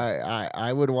 Yeah,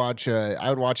 I would watch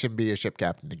him be a ship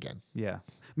captain again. yeah.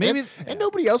 Maybe and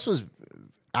nobody else was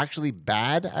actually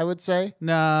bad. I would say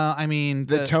no. I mean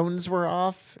the tones were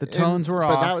off. the tones were but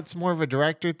off. now it's more of a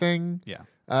director thing. Yeah,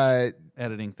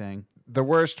 editing thing. The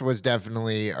worst was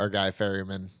definitely our guy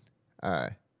Ferryman.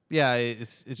 Yeah, it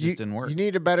just didn't work. You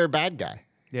need a better bad guy.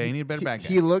 Yeah, you need a better bad guy.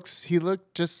 He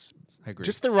looked just I agree.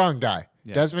 just the wrong guy.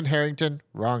 Yeah. Desmond Harrington,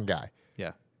 wrong guy.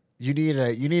 Yeah, You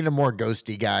need a more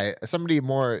ghosty guy, somebody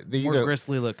more more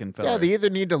grisly looking fella. Yeah, they either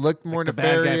need to look more the bad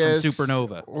guy from nefarious,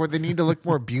 Supernova. or they need to look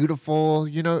more beautiful.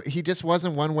 You know, he just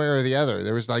wasn't one way or the other.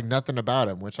 There was like nothing about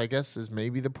him, which I guess is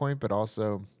maybe the point, but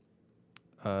also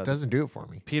doesn't do it for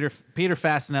me. Peter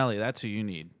Fasinelli. That's who you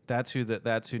need. That's who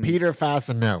needs. Peter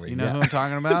Fasinelli. You know yeah. who I'm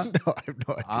talking about? No, I have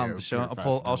no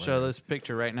idea. I'll show this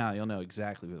picture right now. You'll know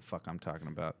exactly who the fuck I'm talking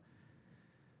about.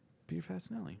 Peter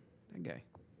Fasinelli, that guy.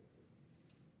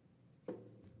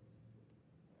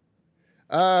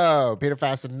 Oh, Peter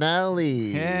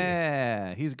Fasinelli.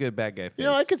 Yeah, he's a good bad guy face. You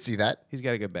know, I could see that. He's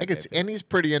got a good bad I guy could see, face. and he's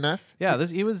pretty enough. Yeah,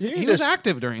 he was You need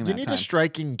active during that You need time. a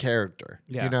striking character.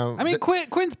 Yeah. You know, I mean,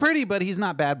 Quinn's pretty, but he's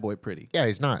not bad boy pretty yeah,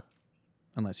 he's not.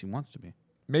 unless he wants to be.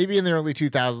 maybe in the early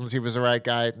 2000s he was the right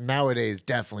guy. Nowadays,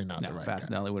 definitely not the right Fast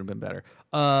guy. and LA would have been better.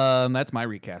 That's my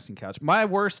recasting couch. My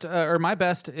worst or my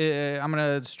best. I'm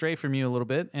gonna stray from you a little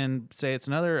bit and say it's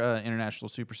another international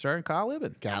superstar, Kyle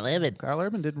Urban. Kyle Urban. Kyle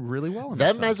Urban did really well in this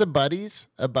Them film. as a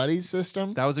buddies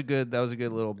system. That was a good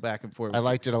little back and forth. I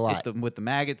liked it a lot. with the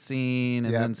maggot scene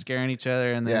and Yeah. them scaring each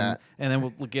other, and then Yeah. and then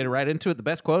we'll get right into it. The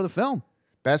best quote of the film.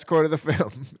 Best quote of the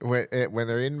film when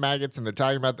they're in maggots and they're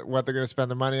talking about what they're going to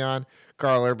spend the money on.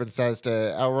 Carl Urban says to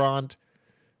Elrond,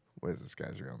 what is this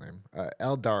guy's real name?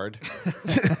 Eldard.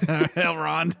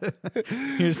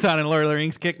 Elrond, you're sounding Lord of the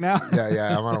Rings kick now.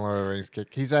 yeah, I'm on a Lord of the Rings kick.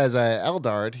 He says,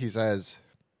 Eldard, he says,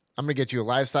 I'm going to get you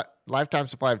a lifetime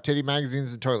supply of titty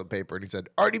magazines and toilet paper. And he said,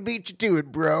 already beat you to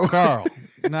it, bro. Carl,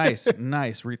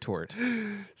 nice retort.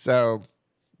 So,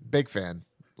 big fan.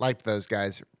 Liked those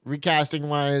guys. Recasting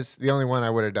wise, the only one I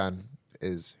would have done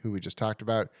is who we just talked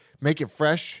about. Make it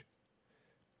fresh.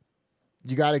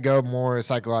 You got to go more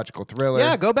psychological thriller.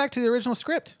 Yeah, go back to the original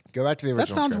script. Go back to the original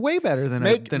That sounds script. way better than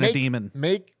a demon.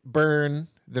 Make Byrne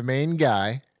the main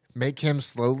guy. Make him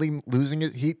slowly losing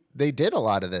it. They did a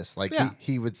lot of this. Like Yeah.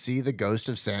 he would see the ghost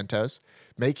of Santos.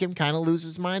 Make him kind of lose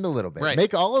his mind a little bit. Right.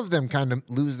 Make all of them kind of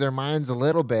lose their minds a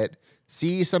little bit.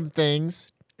 See some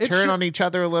things. Turn on each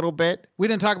other a little bit. We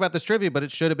didn't talk about this trivia, but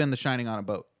it should have been The Shining on a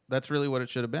Boat. That's really what it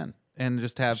should have been, and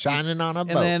just have Shining on a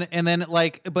boat. and then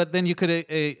but then you could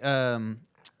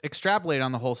extrapolate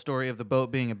on the whole story of the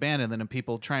boat being abandoned, and then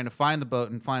people trying to find the boat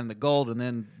and find the gold, and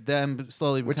then them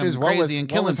slowly Which becoming is what crazy was- and what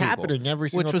killing was people, happening every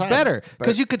single which was time. better But-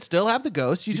 because you could still have the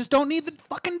ghost. You just don't need the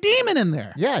fucking demon in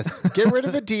there. Yes, get rid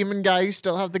of the demon guy. You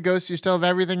still have the ghosts. You still have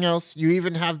everything else. You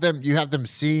even have them. You have them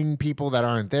seeing people that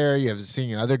aren't there. You have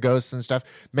seeing other ghosts and stuff.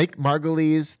 Make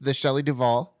Margulies the Shelley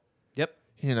Duvall. Yep.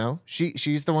 You know,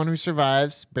 she's the one who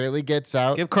survives, barely gets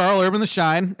out. Give Carl Urban the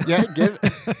shine. Yeah,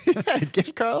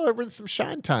 give Carl Urban some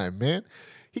shine time, man.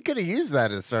 He could have used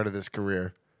that at the start of this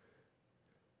career.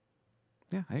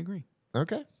 Yeah, I agree.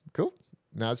 Okay, cool.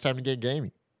 Now it's time to get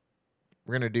gamey.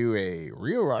 We're gonna do a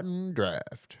real rotten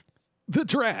draft. The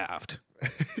draft.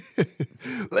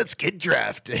 Let's get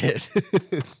drafted.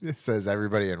 Says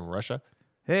everybody in Russia.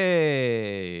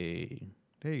 Hey,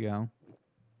 there you go.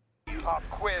 Pop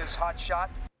quiz, hot shot.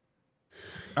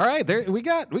 All right, there we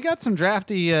got some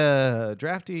drafty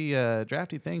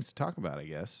things to talk about, I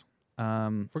guess.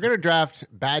 We're gonna draft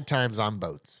Bad Times on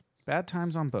Boats. Bad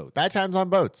Times on Boats. Bad Times on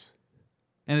Boats.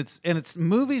 And it's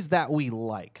movies that we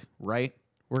like, right?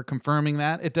 We're confirming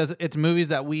that. It's movies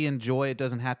that we enjoy. It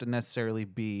doesn't have to necessarily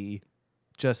be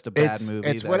just a bad movie.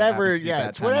 It's that whatever. happens to be Yeah, Bad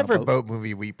it's Time on a whatever Boat. boat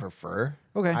movie we prefer.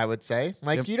 Okay. I would say.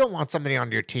 Like, Yep. you don't want somebody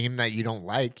on your team that you don't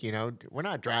like. You know, we're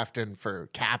not drafting for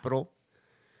capital.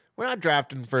 We're not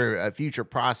drafting for a future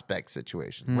prospect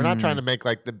situation. We're not trying to make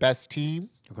like the best team.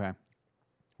 Okay.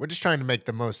 We're just trying to make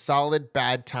the most solid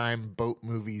bad time boat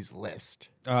movies list.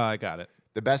 I got it.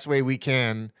 The best way we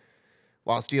can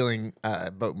while stealing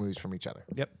boat movies from each other.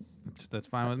 Yep. That's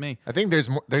fine with me. I think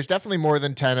there's definitely more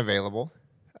than 10 available.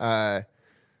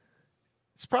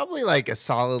 It's probably like a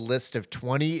solid list of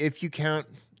 20 if you count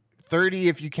 30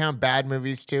 if you count bad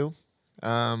movies too.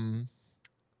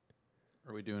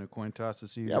 Are we doing a coin toss to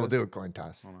see? Yeah, we'll do a coin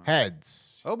toss.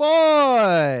 Heads. Oh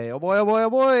boy! Oh boy! Oh boy! Oh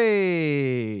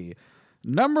boy!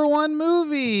 Number one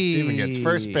movie. Steven gets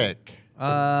first pick.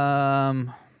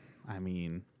 I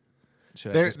mean,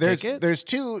 should I just pick it? There's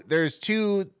two There's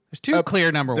two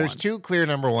clear number There's ones. two clear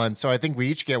number ones, so I think we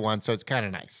each get one, so it's kind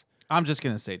of nice. I'm just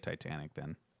gonna say Titanic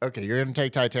then. Okay, you're gonna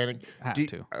take Titanic. Have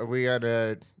to. Are we at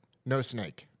a no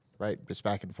snake? Right, just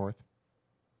back and forth.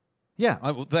 Yeah,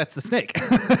 well, that's the snake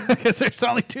because there's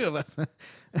only two of us.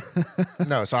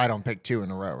 No, so I don't pick two in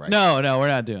a row, right? No, we're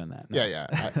not doing that. No. Yeah,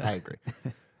 I agree.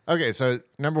 Okay, so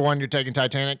number one, you're taking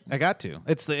Titanic. I got to.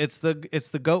 It's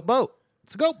the goat boat.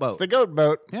 It's a goat boat. It's the goat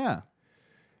boat. Yeah.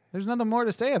 There's nothing more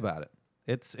to say about it.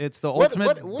 It's the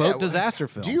ultimate boat disaster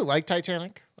film. Do you like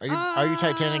Titanic? Are you a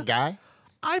Titanic guy?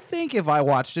 I think if I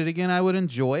watched it again, I would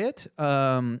enjoy it.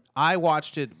 I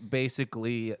watched it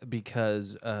basically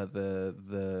because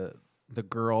the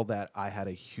girl that I had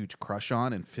a huge crush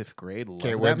on in 5th grade loved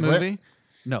Kate that Winslet? movie.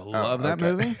 No, love that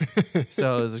okay. movie.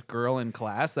 So it was a girl in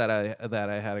class that I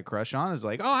had a crush on. Is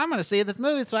like, oh, I'm going to see this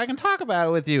movie so I can talk about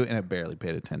it with you. And I barely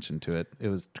paid attention to it. It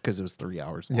was because it was 3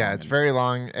 hours long. Yeah, it's and very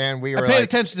long, and we I were paid like,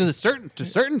 attention to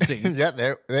certain scenes. yeah,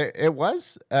 there it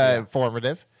was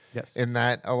formative. Yes. In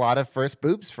that a lot of first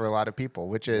boobs for a lot of people,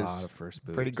 which is A lot of first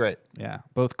boobs. pretty great. Yeah,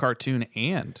 both cartoon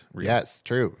and real. Yes,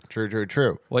 true.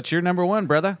 What's your number one,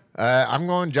 brother? I'm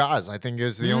going Jaws. I think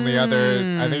is the only other.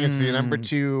 I think it's the number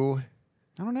two.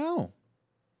 I don't know.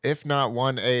 if not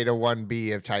 1A to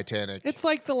 1B of Titanic. It's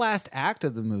like the last act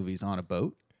of the movie's on a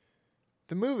boat.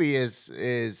 The movie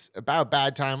is about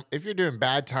bad time. If you're doing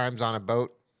bad times on a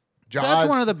boat, Jaws. That's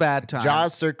one of the bad times.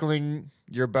 Jaws circling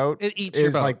your boat It eats your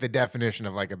is boat. like the definition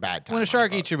of like a bad time. When on a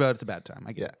shark boat. eats your boat, it's a bad time.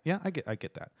 I get it. Yeah, I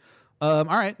get that. All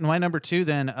right, my number 2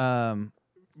 then.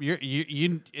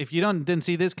 You if you didn't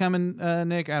see this coming,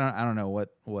 Nick, I don't know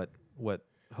what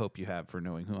hope you have for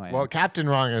knowing who I am. Well, Captain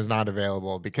Wrong is not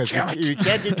available because you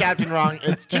can't do Captain Wrong.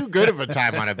 It's too good of a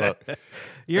time on a boat.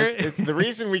 It's the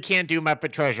reason we can't do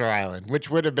Muppet Treasure Island, which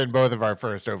would have been both of our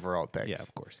first overall picks. yeah,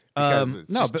 of course. Because it's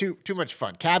no, just but too much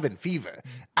fun. Cabin fever.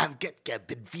 I've got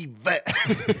cabin fever.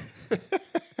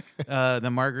 the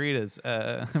margaritas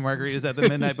at the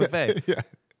midnight buffet.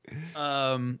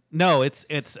 No, it's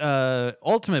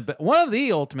ultimate, one of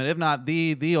the ultimate, if not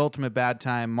the ultimate bad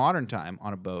time, modern time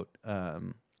on a boat.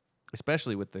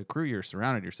 Especially with the crew you're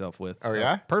surrounded yourself with. Oh,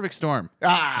 yeah? Perfect Storm.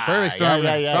 Ah, Perfect Storm.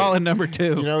 yeah. Solid number 2.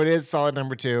 You know, it is solid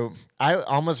number 2. I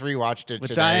almost rewatched it with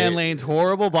today. Diane Lane's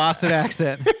horrible Boston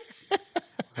accent.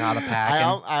 Out of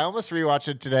packing. I almost rewatched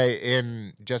it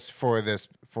today just for this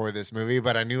movie,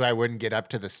 but I knew I wouldn't get up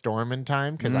to the storm in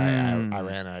time because I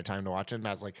ran out of time to watch it, and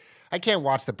I was like, I can't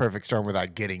watch the Perfect Storm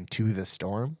without getting to the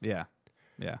storm. Yeah.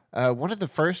 One of the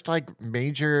first like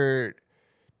major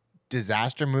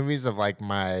disaster movies of like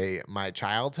my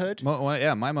childhood.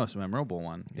 My most memorable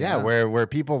one. Yeah, where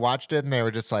people watched it and they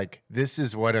were just like, this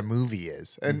is what a movie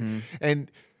is. And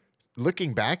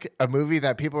looking back, a movie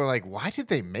that people are like, why did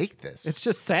they make this? It's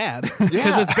just sad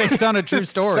because it's based on a true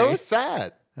story. So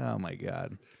sad. Oh my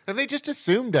God. And they just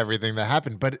assumed everything that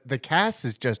happened, but the cast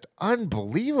is just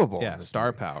unbelievable. Yeah,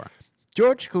 star power.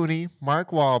 George Clooney, Mark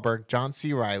Wahlberg, John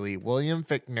C. Reilly, William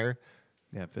Fichtner,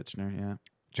 Yeah, Fitchner, yeah.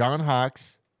 John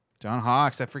Hawkes. John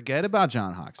Hawkes. I forget about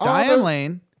John Hawkes. All Diane those-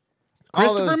 Lane. all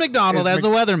Christopher those- McDonald is as the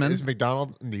weatherman. Is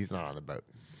McDonald? He's not on the boat.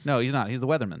 No, he's not. He's the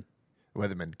weatherman.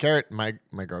 Weatherman.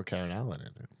 My girl Karen Allen in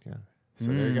it. Yeah.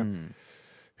 So there you go.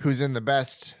 Who's in the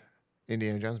best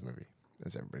Indiana Jones movie,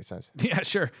 as everybody says. Yeah,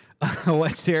 sure.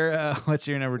 What's your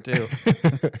number 2?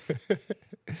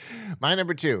 My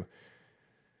number 2.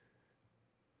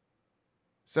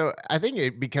 So I think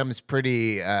it becomes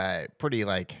pretty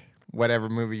like whatever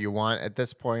movie you want at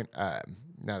this point. Now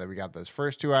that we got those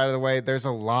first 2 out of the way, there's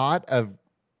a lot of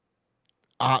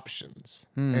options,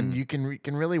 and you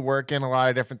can really work in a lot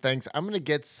of different things. I'm gonna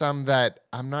get some that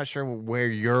I'm not sure where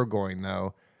you're going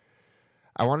though.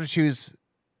 I want to choose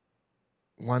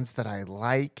ones that I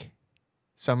like,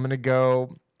 so I'm gonna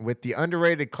go with the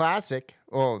underrated classic.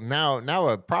 Well, now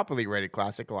a properly rated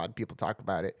classic. A lot of people talk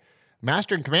about it.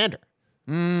 Master and Commander.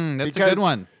 That's a good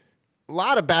one. A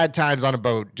lot of bad times on a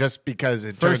boat just because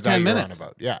it First turns out 10 you're minutes. on a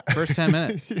boat. Yeah. First 10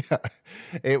 minutes. Yeah.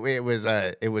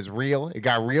 It was real. It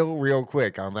got real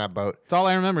quick on that boat. That's all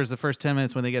I remember is the first 10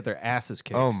 minutes when they get their asses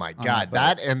kicked. Oh my on God. boat.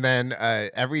 That and then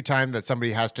every time that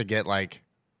somebody has to get like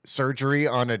surgery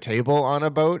on a table on a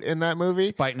boat in that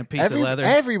movie. Biting a piece of leather.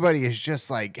 Everybody is just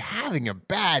like having a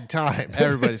bad time.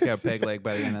 Everybody's got a peg leg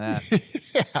by the end of that.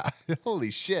 Yeah.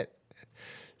 Holy shit.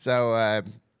 So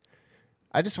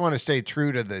I just want to stay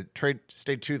true to the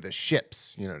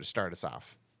ships, to start us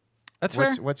off. That's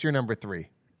fair. What's your number 3?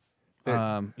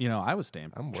 I was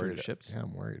staying I'm true worried. to ships. Yeah,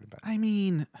 I'm worried about it. I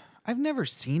mean, I've never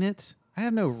seen it. I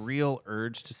have no real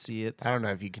urge to see it. I don't know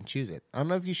if you can choose it. I don't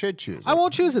know if you should choose it. I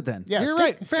won't choose it then. Yeah, You're stay-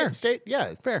 right. Fair.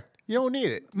 Yeah, Fair. You don't need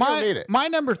it. You don't need it. My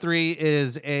number 3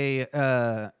 is it's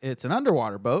an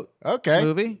underwater boat Okay.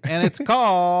 movie, and it's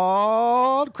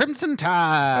called Crimson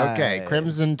Tide. Okay,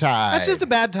 Crimson Tide. That's just a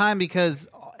bad time because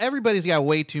everybody's got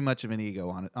way too much of an ego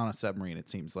on a submarine, it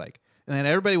seems like. And then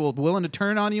everybody will be willing to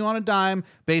turn on you on a dime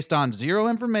based on zero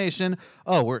information.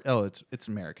 It's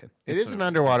American. It is an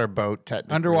underwater boat,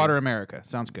 technically. Underwater America.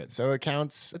 Sounds good. So it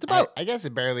counts. It's a boat. I guess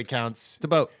it barely counts. It's a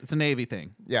boat. It's a Navy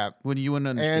thing. Yeah. When you wouldn't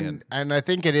understand. And I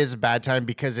think it is a bad time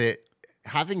because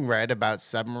having read about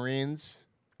submarines,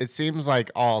 it seems like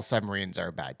all submarines are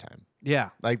a bad time. Yeah.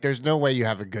 Like there's no way you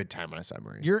have a good time on a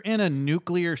submarine. You're in a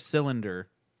nuclear cylinder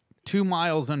 2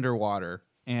 miles underwater,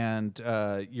 and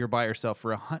you're by yourself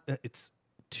for it's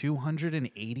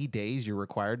 280 days you're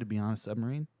required to be on a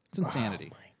submarine. It's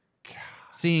insanity. Oh my God.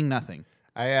 Seeing nothing.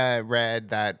 I read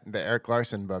the Eric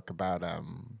Larson book about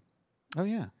Oh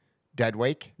yeah. Dead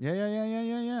Wake.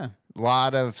 Yeah. A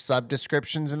lot of sub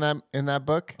descriptions in that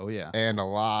book. Oh yeah. And a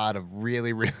lot of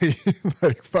really, really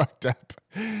like fucked up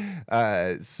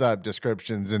sub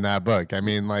descriptions in that book. I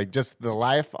mean, like just the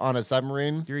life on a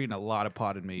submarine. You're eating a lot of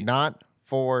potted meat. Not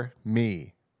for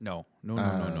me. No.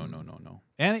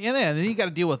 And then you got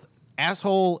to deal with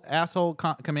asshole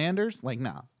commanders. Like,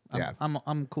 nah.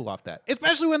 I'm cool off that.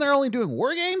 Especially when they're only doing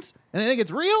war games and they think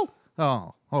it's real.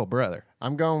 Oh, brother.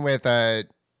 I'm going with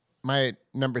my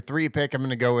number 3 pick. I'm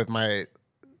going to go with my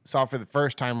saw for the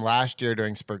first time last year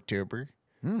during Spooktober.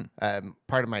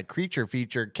 Part of my creature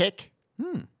feature, Kick.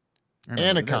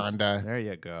 Anaconda. There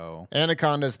you go.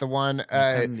 Anaconda's the one.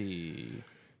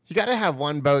 You got to have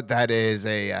one boat that is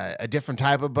a different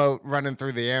type of boat running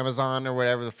through the Amazon or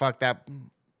whatever the fuck that.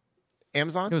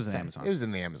 Amazon? It was in Amazon. It was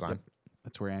in the Amazon. Yep.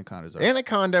 That's where anacondas are.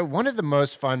 Anaconda, one of the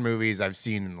most fun movies I've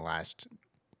seen in the last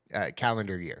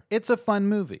calendar year. It's a fun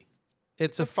movie.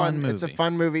 It's a fun movie. It's a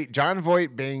fun movie. John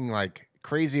Voight being like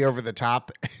crazy over the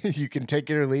top. You can take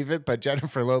it or leave it, but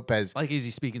Jennifer Lopez. Like, is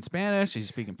he speaking Spanish? Is he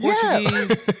speaking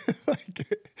Portuguese?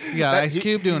 You got Ice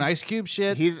Cube doing Ice Cube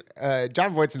shit. He's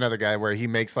John Voight's another guy where he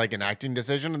makes like an acting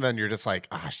decision, and then you're just like,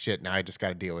 shit, now I just got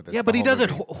to deal with this. Yeah, but he does it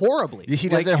horribly. He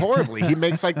does it horribly. He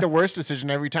makes like the worst decision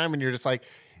every time, and you're just like,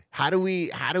 how do we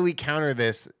counter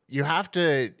this? You have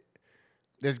to.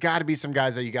 There's got to be some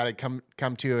guys that you got to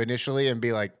come to initially and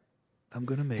be like, I'm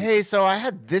gonna make. Hey, so I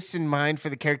had this in mind for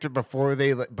the character before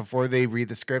they read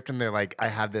the script, and they're like, I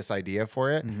have this idea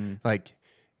for it. Mm-hmm. Like,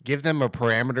 give them a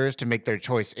parameters to make their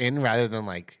choice in, rather than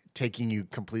like taking you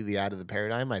completely out of the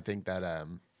paradigm. I think that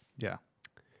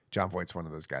John Voight's one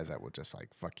of those guys that will just like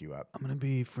fuck you up. I'm gonna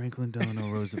be Franklin Delano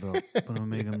Roosevelt, but I'm gonna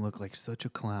make him look like such a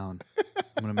clown.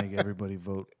 I'm gonna make everybody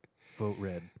vote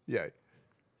red. Yeah.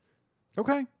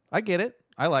 Okay, I get it.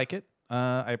 I like it.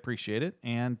 I appreciate it,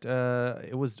 and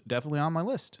it was definitely on my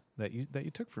list that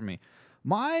you took from me.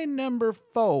 My number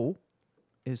 4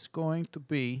 is going to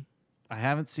be.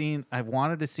 I've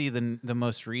wanted to see the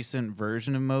most recent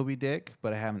version of Moby Dick,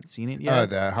 but I haven't seen it yet. Oh,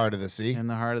 the Heart of the Sea. In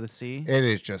the Heart of the Sea. It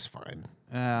is just fine.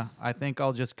 I think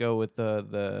I'll just go with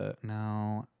the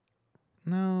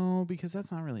no, because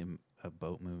that's not really a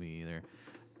boat movie either.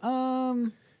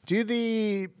 Do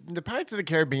the Pirates of the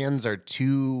Caribbeans are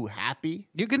too happy?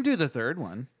 You can do the third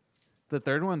one. The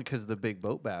third one because of the big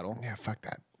boat battle. Yeah, fuck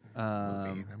that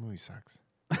movie. That movie sucks.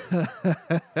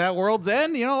 At World's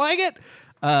End, you don't like it?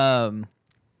 No.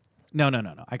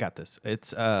 I got this.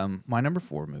 It's my number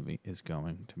 4 movie is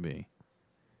going to be.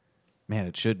 Man,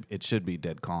 it should be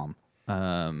Dead Calm,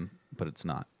 but it's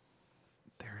not.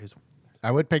 There is.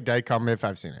 I would pick Dead Calm if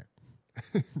I've seen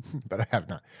it, but I have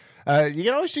not. You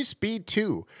can always do Speed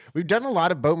 2. We've done a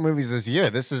lot of boat movies this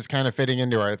year. This is kind of fitting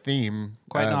into our theme.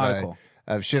 Quite nautical.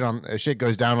 Of shit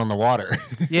goes down on the water.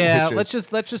 Yeah, let's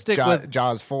just stick with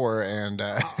Jaws 4 and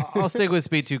I'll stick with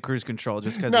Speed 2 Cruise Control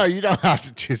just because. No, you don't have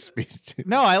to do Speed 2.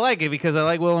 No, I like it because I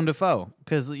like Willem Dafoe.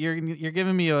 Because you're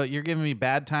giving me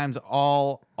bad times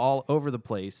all over the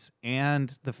place,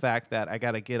 and the fact that I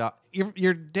gotta get off.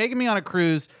 You're taking me on a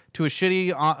cruise to a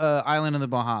shitty island in the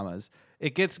Bahamas.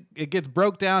 It gets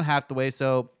broke down half the way,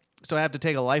 so I have to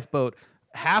take a lifeboat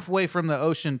halfway from the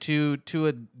ocean to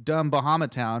a dumb Bahama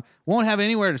town. Won't have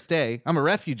anywhere to stay. I'm a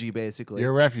refugee, basically. You're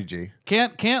a refugee.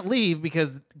 Can't leave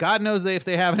because God knows if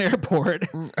they have an airport.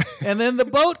 And then the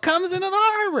boat comes into the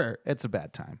harbor. It's a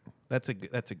bad time. That's a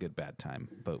good bad time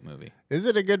boat movie. Is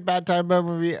it a good bad time boat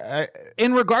movie?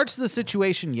 In regards to the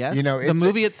situation, yes. You know, the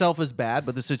movie itself is bad,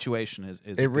 but the situation is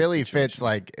it really fits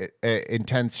like an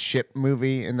intense ship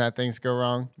movie in that things go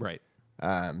wrong. Right.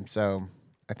 So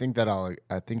I think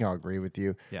I'll agree with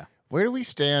you. Yeah. Where do we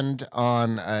stand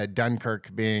on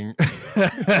Dunkirk being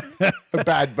a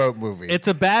bad boat movie? It's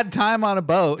a bad time on a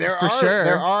boat, sure.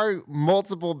 There are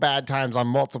multiple bad times on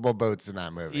multiple boats in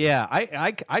that movie. Yeah,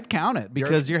 I'd count it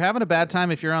because you're having a bad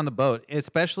time if you're on the boat,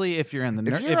 especially if you're in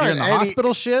the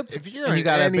hospital ship. If you're on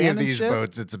any of these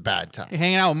boats, it's a bad time. You're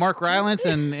hanging out with Mark Rylance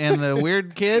and the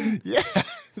weird kid. Yeah.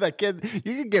 That kid,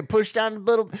 you could get pushed down a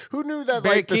little. Who knew that?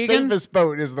 Barry like the Keoghan? safest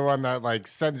boat is the one that like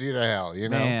sends you to hell. You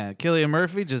know, Man, Cillian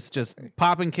Murphy just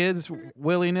popping kids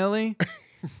willy nilly.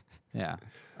 Yeah,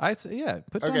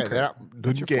 Put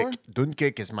Dunkirk.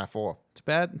 Dunkirk is my 4.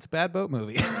 It's a bad boat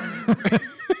movie.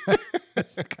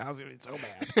 It's gonna be so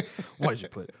bad. Why'd you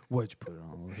put it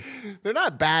on? They're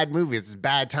not bad movies. It's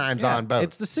bad times on boats.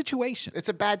 It's the situation. It's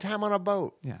a bad time on a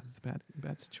boat. Yeah, it's a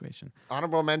bad situation.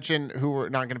 Honorable mention: who we're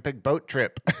not going to pick Boat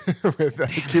Trip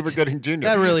with Cuba Gooding Jr.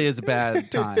 That really is a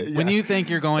bad time. When you think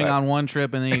you're going on one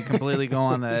trip and then you completely go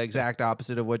on the exact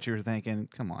opposite of what you're thinking.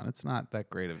 Come on, it's not that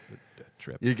great of a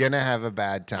trip. You're gonna have a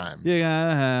bad time. You're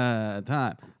gonna have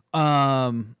a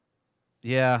time.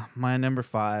 Yeah, my number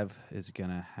 5 is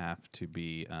gonna have to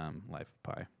be Life of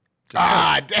Pi.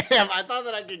 Damn! I thought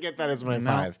that I could get that as my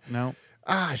 5. No.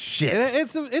 Shit!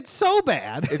 It's so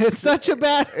bad. It's such a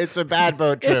bad. It's a bad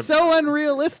boat trip. It's so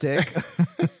unrealistic.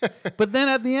 But then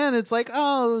at the end, it's like,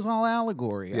 oh, it was all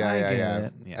allegory. Yeah.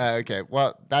 Okay.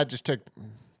 Well, that just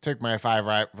took my 5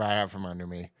 right out from under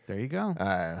me. There you go.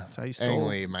 That's how you Ang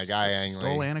Lee, my guy Ang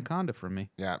stole Lee. Anaconda from me.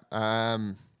 Yeah.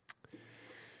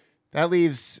 That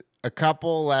leaves a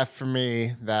couple left for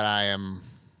me that I am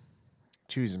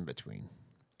choosing between.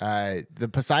 The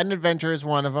Poseidon Adventure is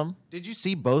one of them. Did you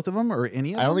see both of them or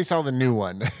any of them? I only saw the new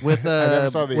one. with I never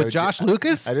saw the with OG. Josh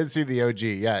Lucas I didn't see the OG.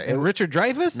 Yeah. and Richard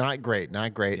Dreyfuss. Not great.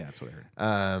 Not great. Yeah, that's what I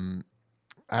heard.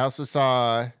 I also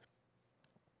saw...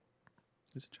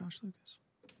 Is it Josh Lucas?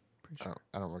 Pretty sure.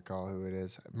 I don't recall who it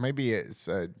is. Maybe it's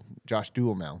Josh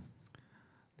Duhamel.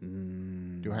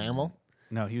 Duhamel?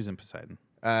 No, he was in Poseidon.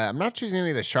 I'm not choosing any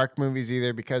of the shark movies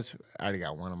either because I already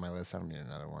got one on my list. I don't need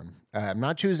another one. I'm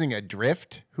not choosing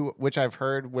Adrift, which I've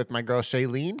heard with my girl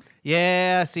Shailene.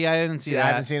 Yeah, see, I didn't see that. I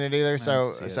haven't seen it either,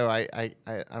 so didn't see so I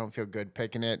don't feel good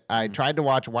picking it. I tried to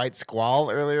watch White Squall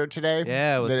earlier today.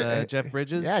 Yeah, with Jeff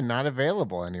Bridges. Yeah, not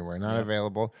available anywhere. Not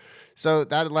available. So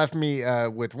that left me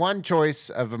with one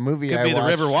choice of a movie. Could I be watched.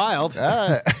 The River Wild.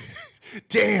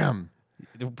 Damn.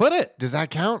 Put it. Does that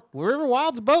count? River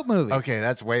Wild's a boat movie. Okay,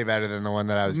 that's way better than the one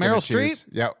that I was going Meryl to choose. Streep?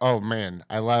 Yeah. Oh man,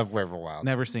 I love River Wild.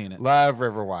 Never seen it. Love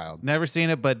River Wild. Never seen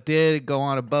it, but did go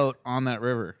on a boat on that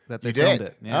river that they You filmed did?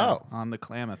 it. Yeah, Oh. on the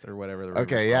Klamath or whatever. The river's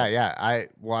Okay, yeah, called. yeah. I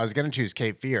was going to choose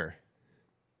Cape Fear.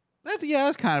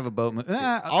 That's kind of a boat movie.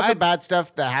 All the bad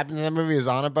stuff that happens in that movie is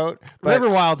on a boat. But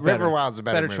River Wild's better. River Wild's a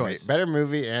better Better movie. choice. Better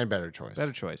movie and better choice.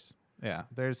 Better choice. Yeah,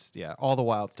 there's all the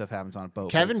wild stuff happens on a boat.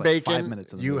 but Kevin it's like Bacon, 5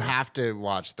 minutes of the you movie. have to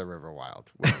watch The River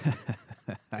Wild.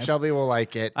 Shelby will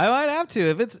like it. I might have to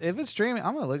if it's streaming.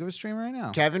 I'm gonna look if it's streaming right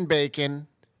now. Kevin Bacon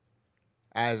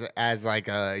as like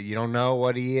a you don't know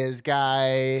what he is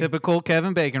guy. Typical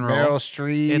Kevin Bacon role. Meryl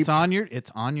Streep. It's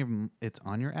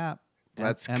on your app.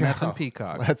 Let's go. MF and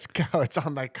Peacock. Let's go. It's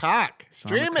on the cock. It's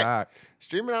on the Stream it. cock.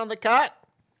 Stream it on the cock.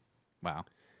 Wow.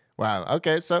 Wow.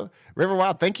 Okay. So River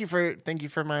Wild. Thank you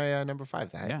for my number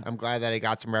 5. Yeah. I'm glad that it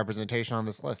got some representation on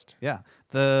this list. Yeah.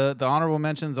 The honorable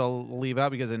mentions I'll leave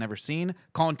out because I've never seen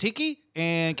Colin Tiki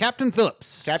and Captain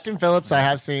Phillips. Captain Phillips, I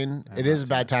have seen. It is a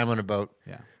bad time on a boat.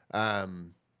 Yeah.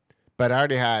 But I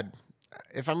already had.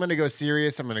 If I'm going to go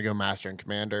serious, I'm going to go Master and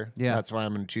Commander. Yeah. That's why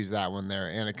I'm going to choose that one there.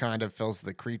 Anaconda fills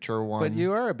the creature one. But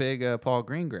you are a big Paul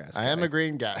Greengrass guy. I am a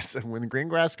green grass. When the green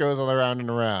grass goes all around and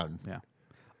around. Yeah.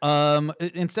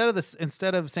 Instead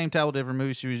of same title different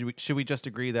movies, should we just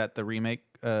agree that the remake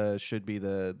should be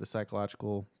the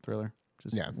psychological thriller?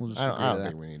 We'll just I agree don't to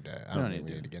think that. we need to. I don't think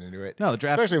we need to get into it. No, the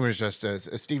draft. Especially when it's just a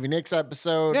Stevie Nicks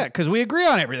episode. Yeah, because we agree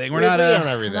on everything. We're We not agree on on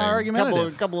everything. Not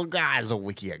argumentative. Couple of guys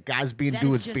over here. Guys being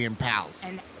dudes, being pals.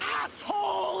 An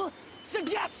asshole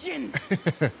suggestion.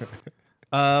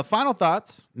 Final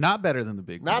thoughts. Not better than the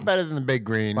Big Green. Not better than the Big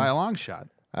Green. by a long shot.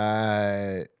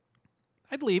 Uh,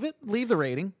 I'd leave it. Leave the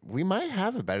rating. we might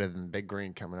have a better than the Big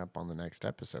Green coming up on the next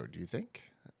episode. Do you think?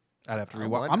 I'd have to I rewatch.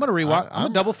 wonder. I'm going to rewatch. I'm I'm-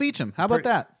 going to double feature him. How about pretty-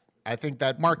 that? I think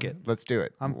that Mark it. Let's do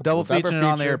it. I'm double featuring it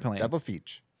on the airplane. Double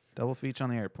feature. Double feature on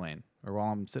the airplane or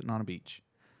while I'm sitting on a beach.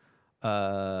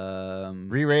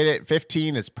 Re-rate it.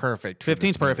 15 is perfect. for 15's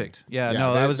this movie. perfect. Yeah,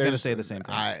 no, I was going to there's- say the same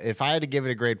thing. If I had to give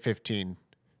it a grade 15,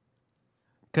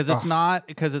 Because it's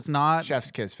not.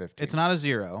 Chef's Kiss 15. It's not a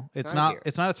 0. It's not a not. zero.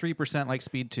 It's not a 3% like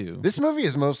Speed 2. This movie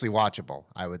is mostly watchable,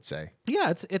 I would say.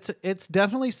 Yeah, it's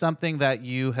definitely something that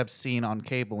you have seen on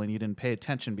cable and you didn't pay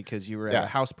attention because you were at Yeah. a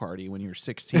house party when you were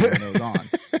 16 when it was on.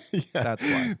 That's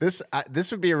why.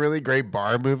 This would be a really great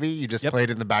bar movie. You just Yep. played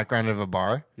in the background of a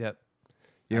bar. Yep.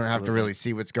 You don't have to Absolutely. really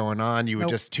see what's going on. You would Nope.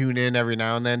 just tune in every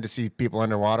now and then to see people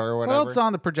underwater or What whatever. else is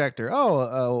on the projector?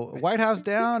 Oh, White House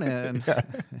down and,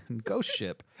 and Ghost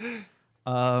Ship.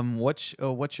 What's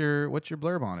your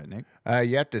blurb on it, Nick?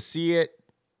 You have to see it,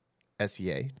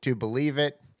 SEA, to believe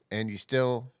it, and you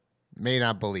still may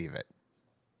not believe it.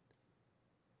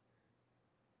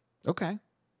 Okay.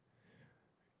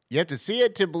 You have to see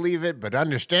it to believe it, but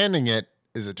understanding it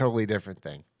is a totally different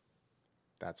thing.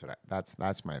 That's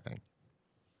my thing.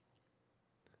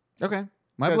 Okay.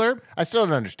 My 'Cause blurb. I still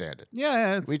don't understand it.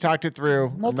 Yeah, it's We talked it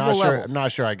through. Multiple I'm not sure. levels. I'm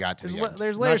not sure I got to There's the la- end.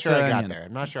 there's I'm layers not sure to I the got onion. there.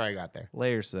 I'm not sure I got there.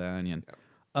 layers to the onion.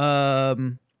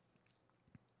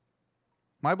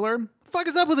 My blurb. What the fuck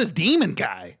is up with this demon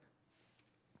guy?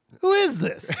 Who is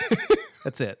this?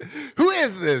 That's it. Who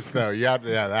is this though? Yeah,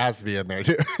 that has to be in there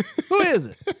too. Who is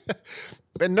it?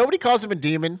 But nobody calls him a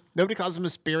demon. Nobody calls him a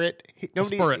spirit.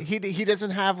 Nobody. spirit. He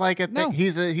doesn't have like a thing. No.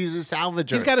 He's a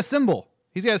salvager. He's got a symbol.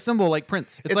 He's got a symbol like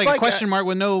Prince. It's like a like question mark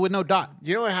with no dot.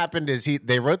 You know what happened is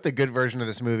they wrote the good version of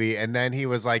this movie, and then he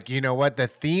was like, you know what? The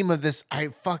theme of this,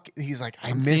 he's like,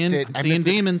 I missed it. I'm I seeing missed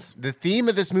it. demons. The theme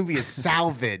of this movie is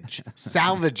salvage,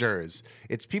 salvagers.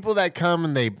 It's people that come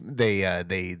and they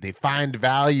find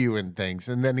value in things,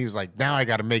 and then he was like, now I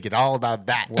got to make it all about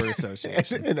that Word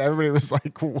association. and everybody was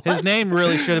like, what? His name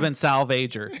really should have been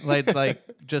Salvager. Like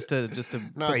just to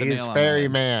No, put the he's nail on fairy the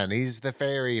head. man. He's the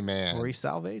fairy man. Or he's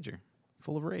Salvager,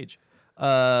 full of rage.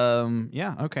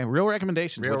 Yeah, okay. Real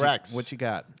recommendations. Real recs. What you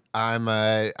got? I'm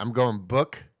going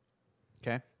book,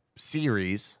 Okay.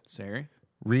 series, Sari.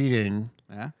 reading,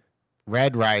 Yeah.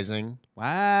 Red Rising.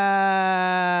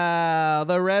 Wow.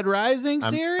 The Red Rising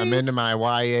series? I'm into my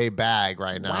YA bag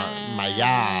right now. My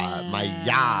YA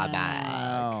bag.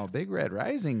 Wow. Big Red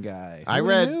Rising guy. I Who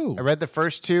read knew? the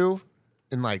first 2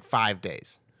 in like 5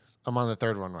 days. I'm on the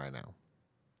 3rd one right now.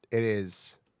 It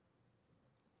is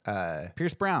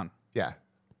Pierce Brown. yeah.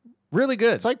 Really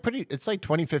good. It's like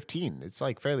 2015. It's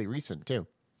like fairly recent too.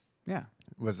 yeah.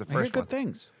 Was the I hear first good one.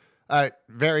 things.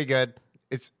 Very good.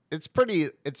 It's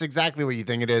exactly what you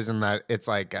think it is in that it's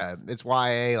like it's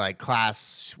YA, like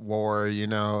class war,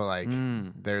 like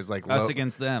there's like Us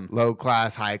against them. low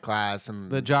class, high class, and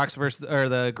The jocks versus or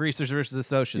the greasers versus the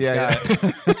socials. yeah, Got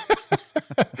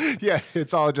it. yeah,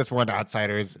 it's all just one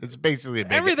outsiders. It's basically a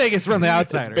big, Everything is from the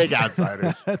outsiders. It's big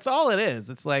outsiders. That's all it is.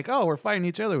 It's like, oh, we're fighting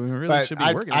each other. We really But should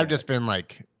be working. I've at just it. been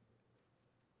like,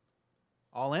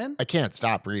 all in. I can't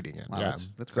stop reading it. Wow, yeah,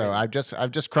 that's so great.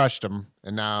 I've just crushed them,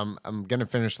 and now I'm gonna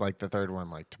finish like the 3rd one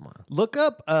like tomorrow. Look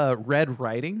up Red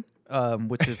Writing,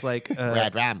 which is like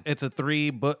Red Ram. It's a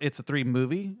 3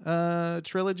 movie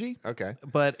trilogy. Okay.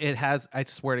 But it has. I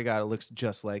swear to God, it looks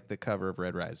just like the cover of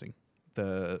Red Rising,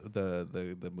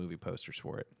 the movie posters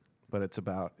for it. But it's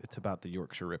about the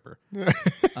Yorkshire Ripper.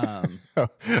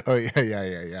 Oh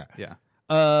yeah. Yeah.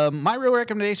 My real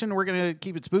recommendation, we're gonna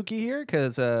keep it spooky here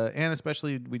because, and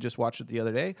especially we just watched it the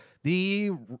other day.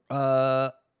 The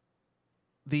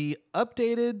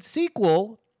updated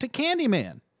sequel to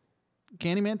Candyman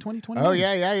 2020. Oh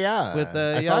yeah. With,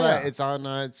 I saw yeah. that. It's on.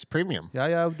 It's premium.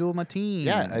 Yahya Abdul-Mateen.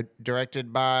 Yeah,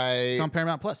 directed by it's on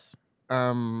Paramount Plus.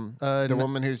 the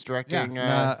woman who's directing.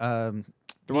 Yeah,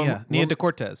 the Nia woman- de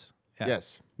Cortez. Yeah.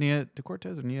 Yes. Nia de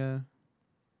Cortez or Nia,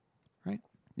 right?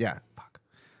 Yeah.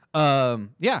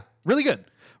 Yeah, really good.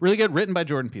 Really good. Written by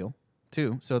Jordan Peele,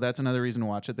 too. So that's another reason to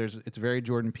watch it. It's very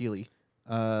Jordan Peele-y.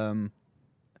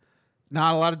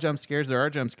 Not a lot of jump scares. There are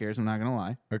jump scares, I'm not going to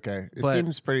lie. Okay. It But-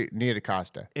 seems pretty. Nia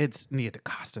DaCosta, It's Nia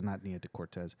DaCosta, not Nia de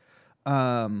Cortez.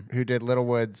 who did Little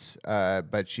Woods,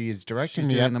 but she's directing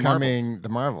She's the doing the upcoming The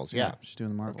Marvels. Yeah. She's doing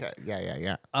the Marvels. Okay.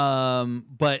 Yeah.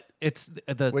 But it's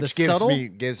the Which subtle.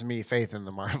 gives me faith in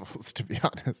the Marvels, to be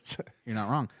honest. You're not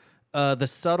wrong. The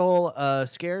subtle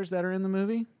scares that are in the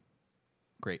movie,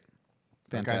 great.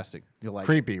 Fantastic. You'll like it.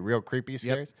 Creepy, real creepy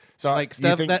scares. So Like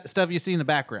you think stuff you see in the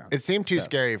background. it seemed too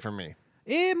scary for me.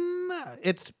 It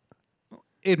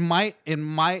might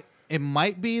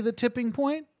be the tipping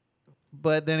point,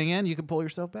 but then again, you can pull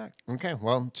yourself back. Okay,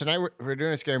 well tonight we're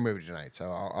doing a scary movie tonight,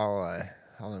 so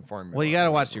I'll inform you. Well, you got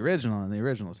to watch the original, and the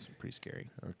original is pretty scary.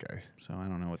 Okay. So I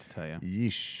don't know what to tell you.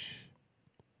 Yeesh.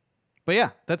 But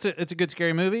yeah, it's a good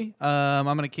scary movie. I'm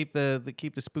gonna keep the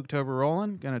Spooktober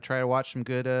rolling. Gonna try to watch some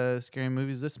good scary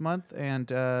movies this month, and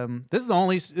this is the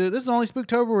only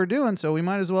Spooktober we're doing, so we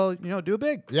might as well do it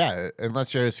big. Yeah,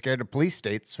 unless you're scared of police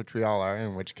states, which we all are,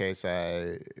 in which case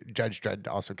Judge Dredd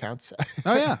also counts.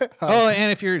 Oh yeah. Oh,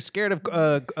 and if you're scared of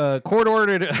court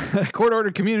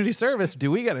ordered community service,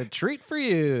 do we got a treat for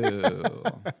you?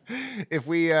 If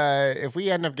we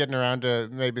end up getting around to,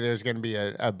 maybe there's going to be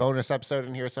a bonus episode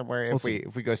in here somewhere.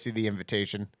 If we go see The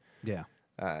Invitation. Yeah.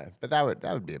 But that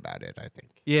would be about it, I think.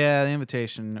 Yeah, The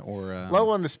Invitation or Low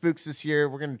on the spooks this year.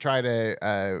 We're going to try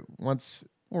to once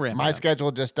We'll ramp it my up.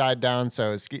 schedule just died down,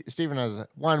 so Stephen has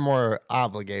one more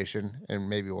obligation, and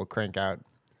maybe we'll crank out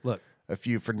Look. a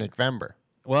few for Nick Vember.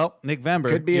 Well, Nick Vember.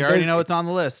 Could be you a already busy- know it's on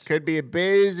the list. Could be a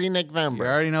busy Nick You Vember.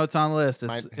 already know it's on the list.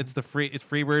 It's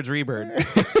Freebird's Rebird.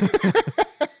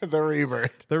 The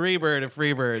Rebirth. The Rebird of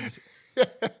Freebirds.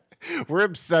 We're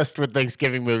obsessed with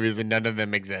Thanksgiving movies, and none of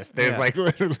them exist. There's Yeah. like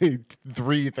literally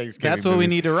 3 Thanksgiving. That's what we movies,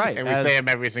 need to write. and we say them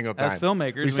every single time. As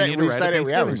filmmakers, we say, need to we've write said a it. Yeah,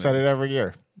 Thanksgiving we've said it every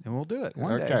year. And we'll do it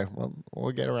one day. Okay, well,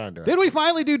 we'll get around to it. Did we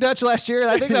finally do Dutch last year?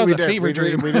 I think that was We a did, fever we did,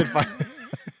 dream. We did fine.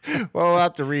 Well, we'll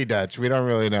have to read-Dutch. We don't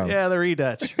really know. Yeah, the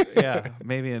Redutch. Yeah,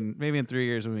 maybe in 3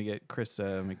 years when we get Chris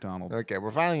McDonald. Okay,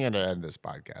 we're finally going to end this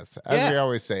podcast. As we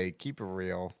always say, keep it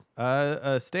real.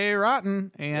 Stay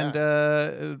rotten, and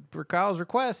for Kyle's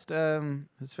request,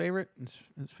 his favorite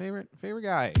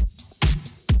guy.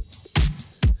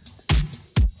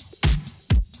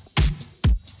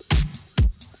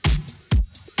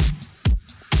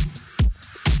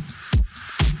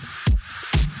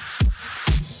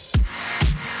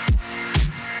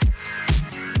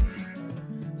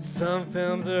 Some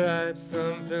films are ripe,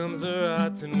 some films are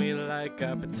rotten. We like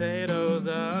our potatoes,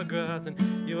 our gratin.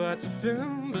 You watch a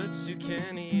film, but you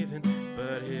can't even.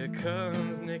 But here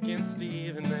comes Nick and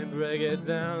Steve, and they break it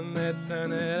down, they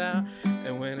turn it out.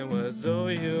 And when it was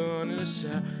over, you wanted to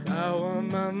shout, I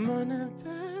want my money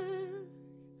back.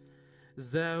 'Cause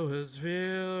that was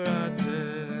real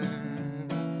rotten.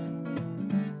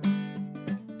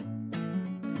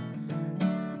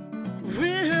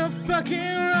 Real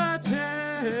fucking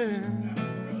rotten.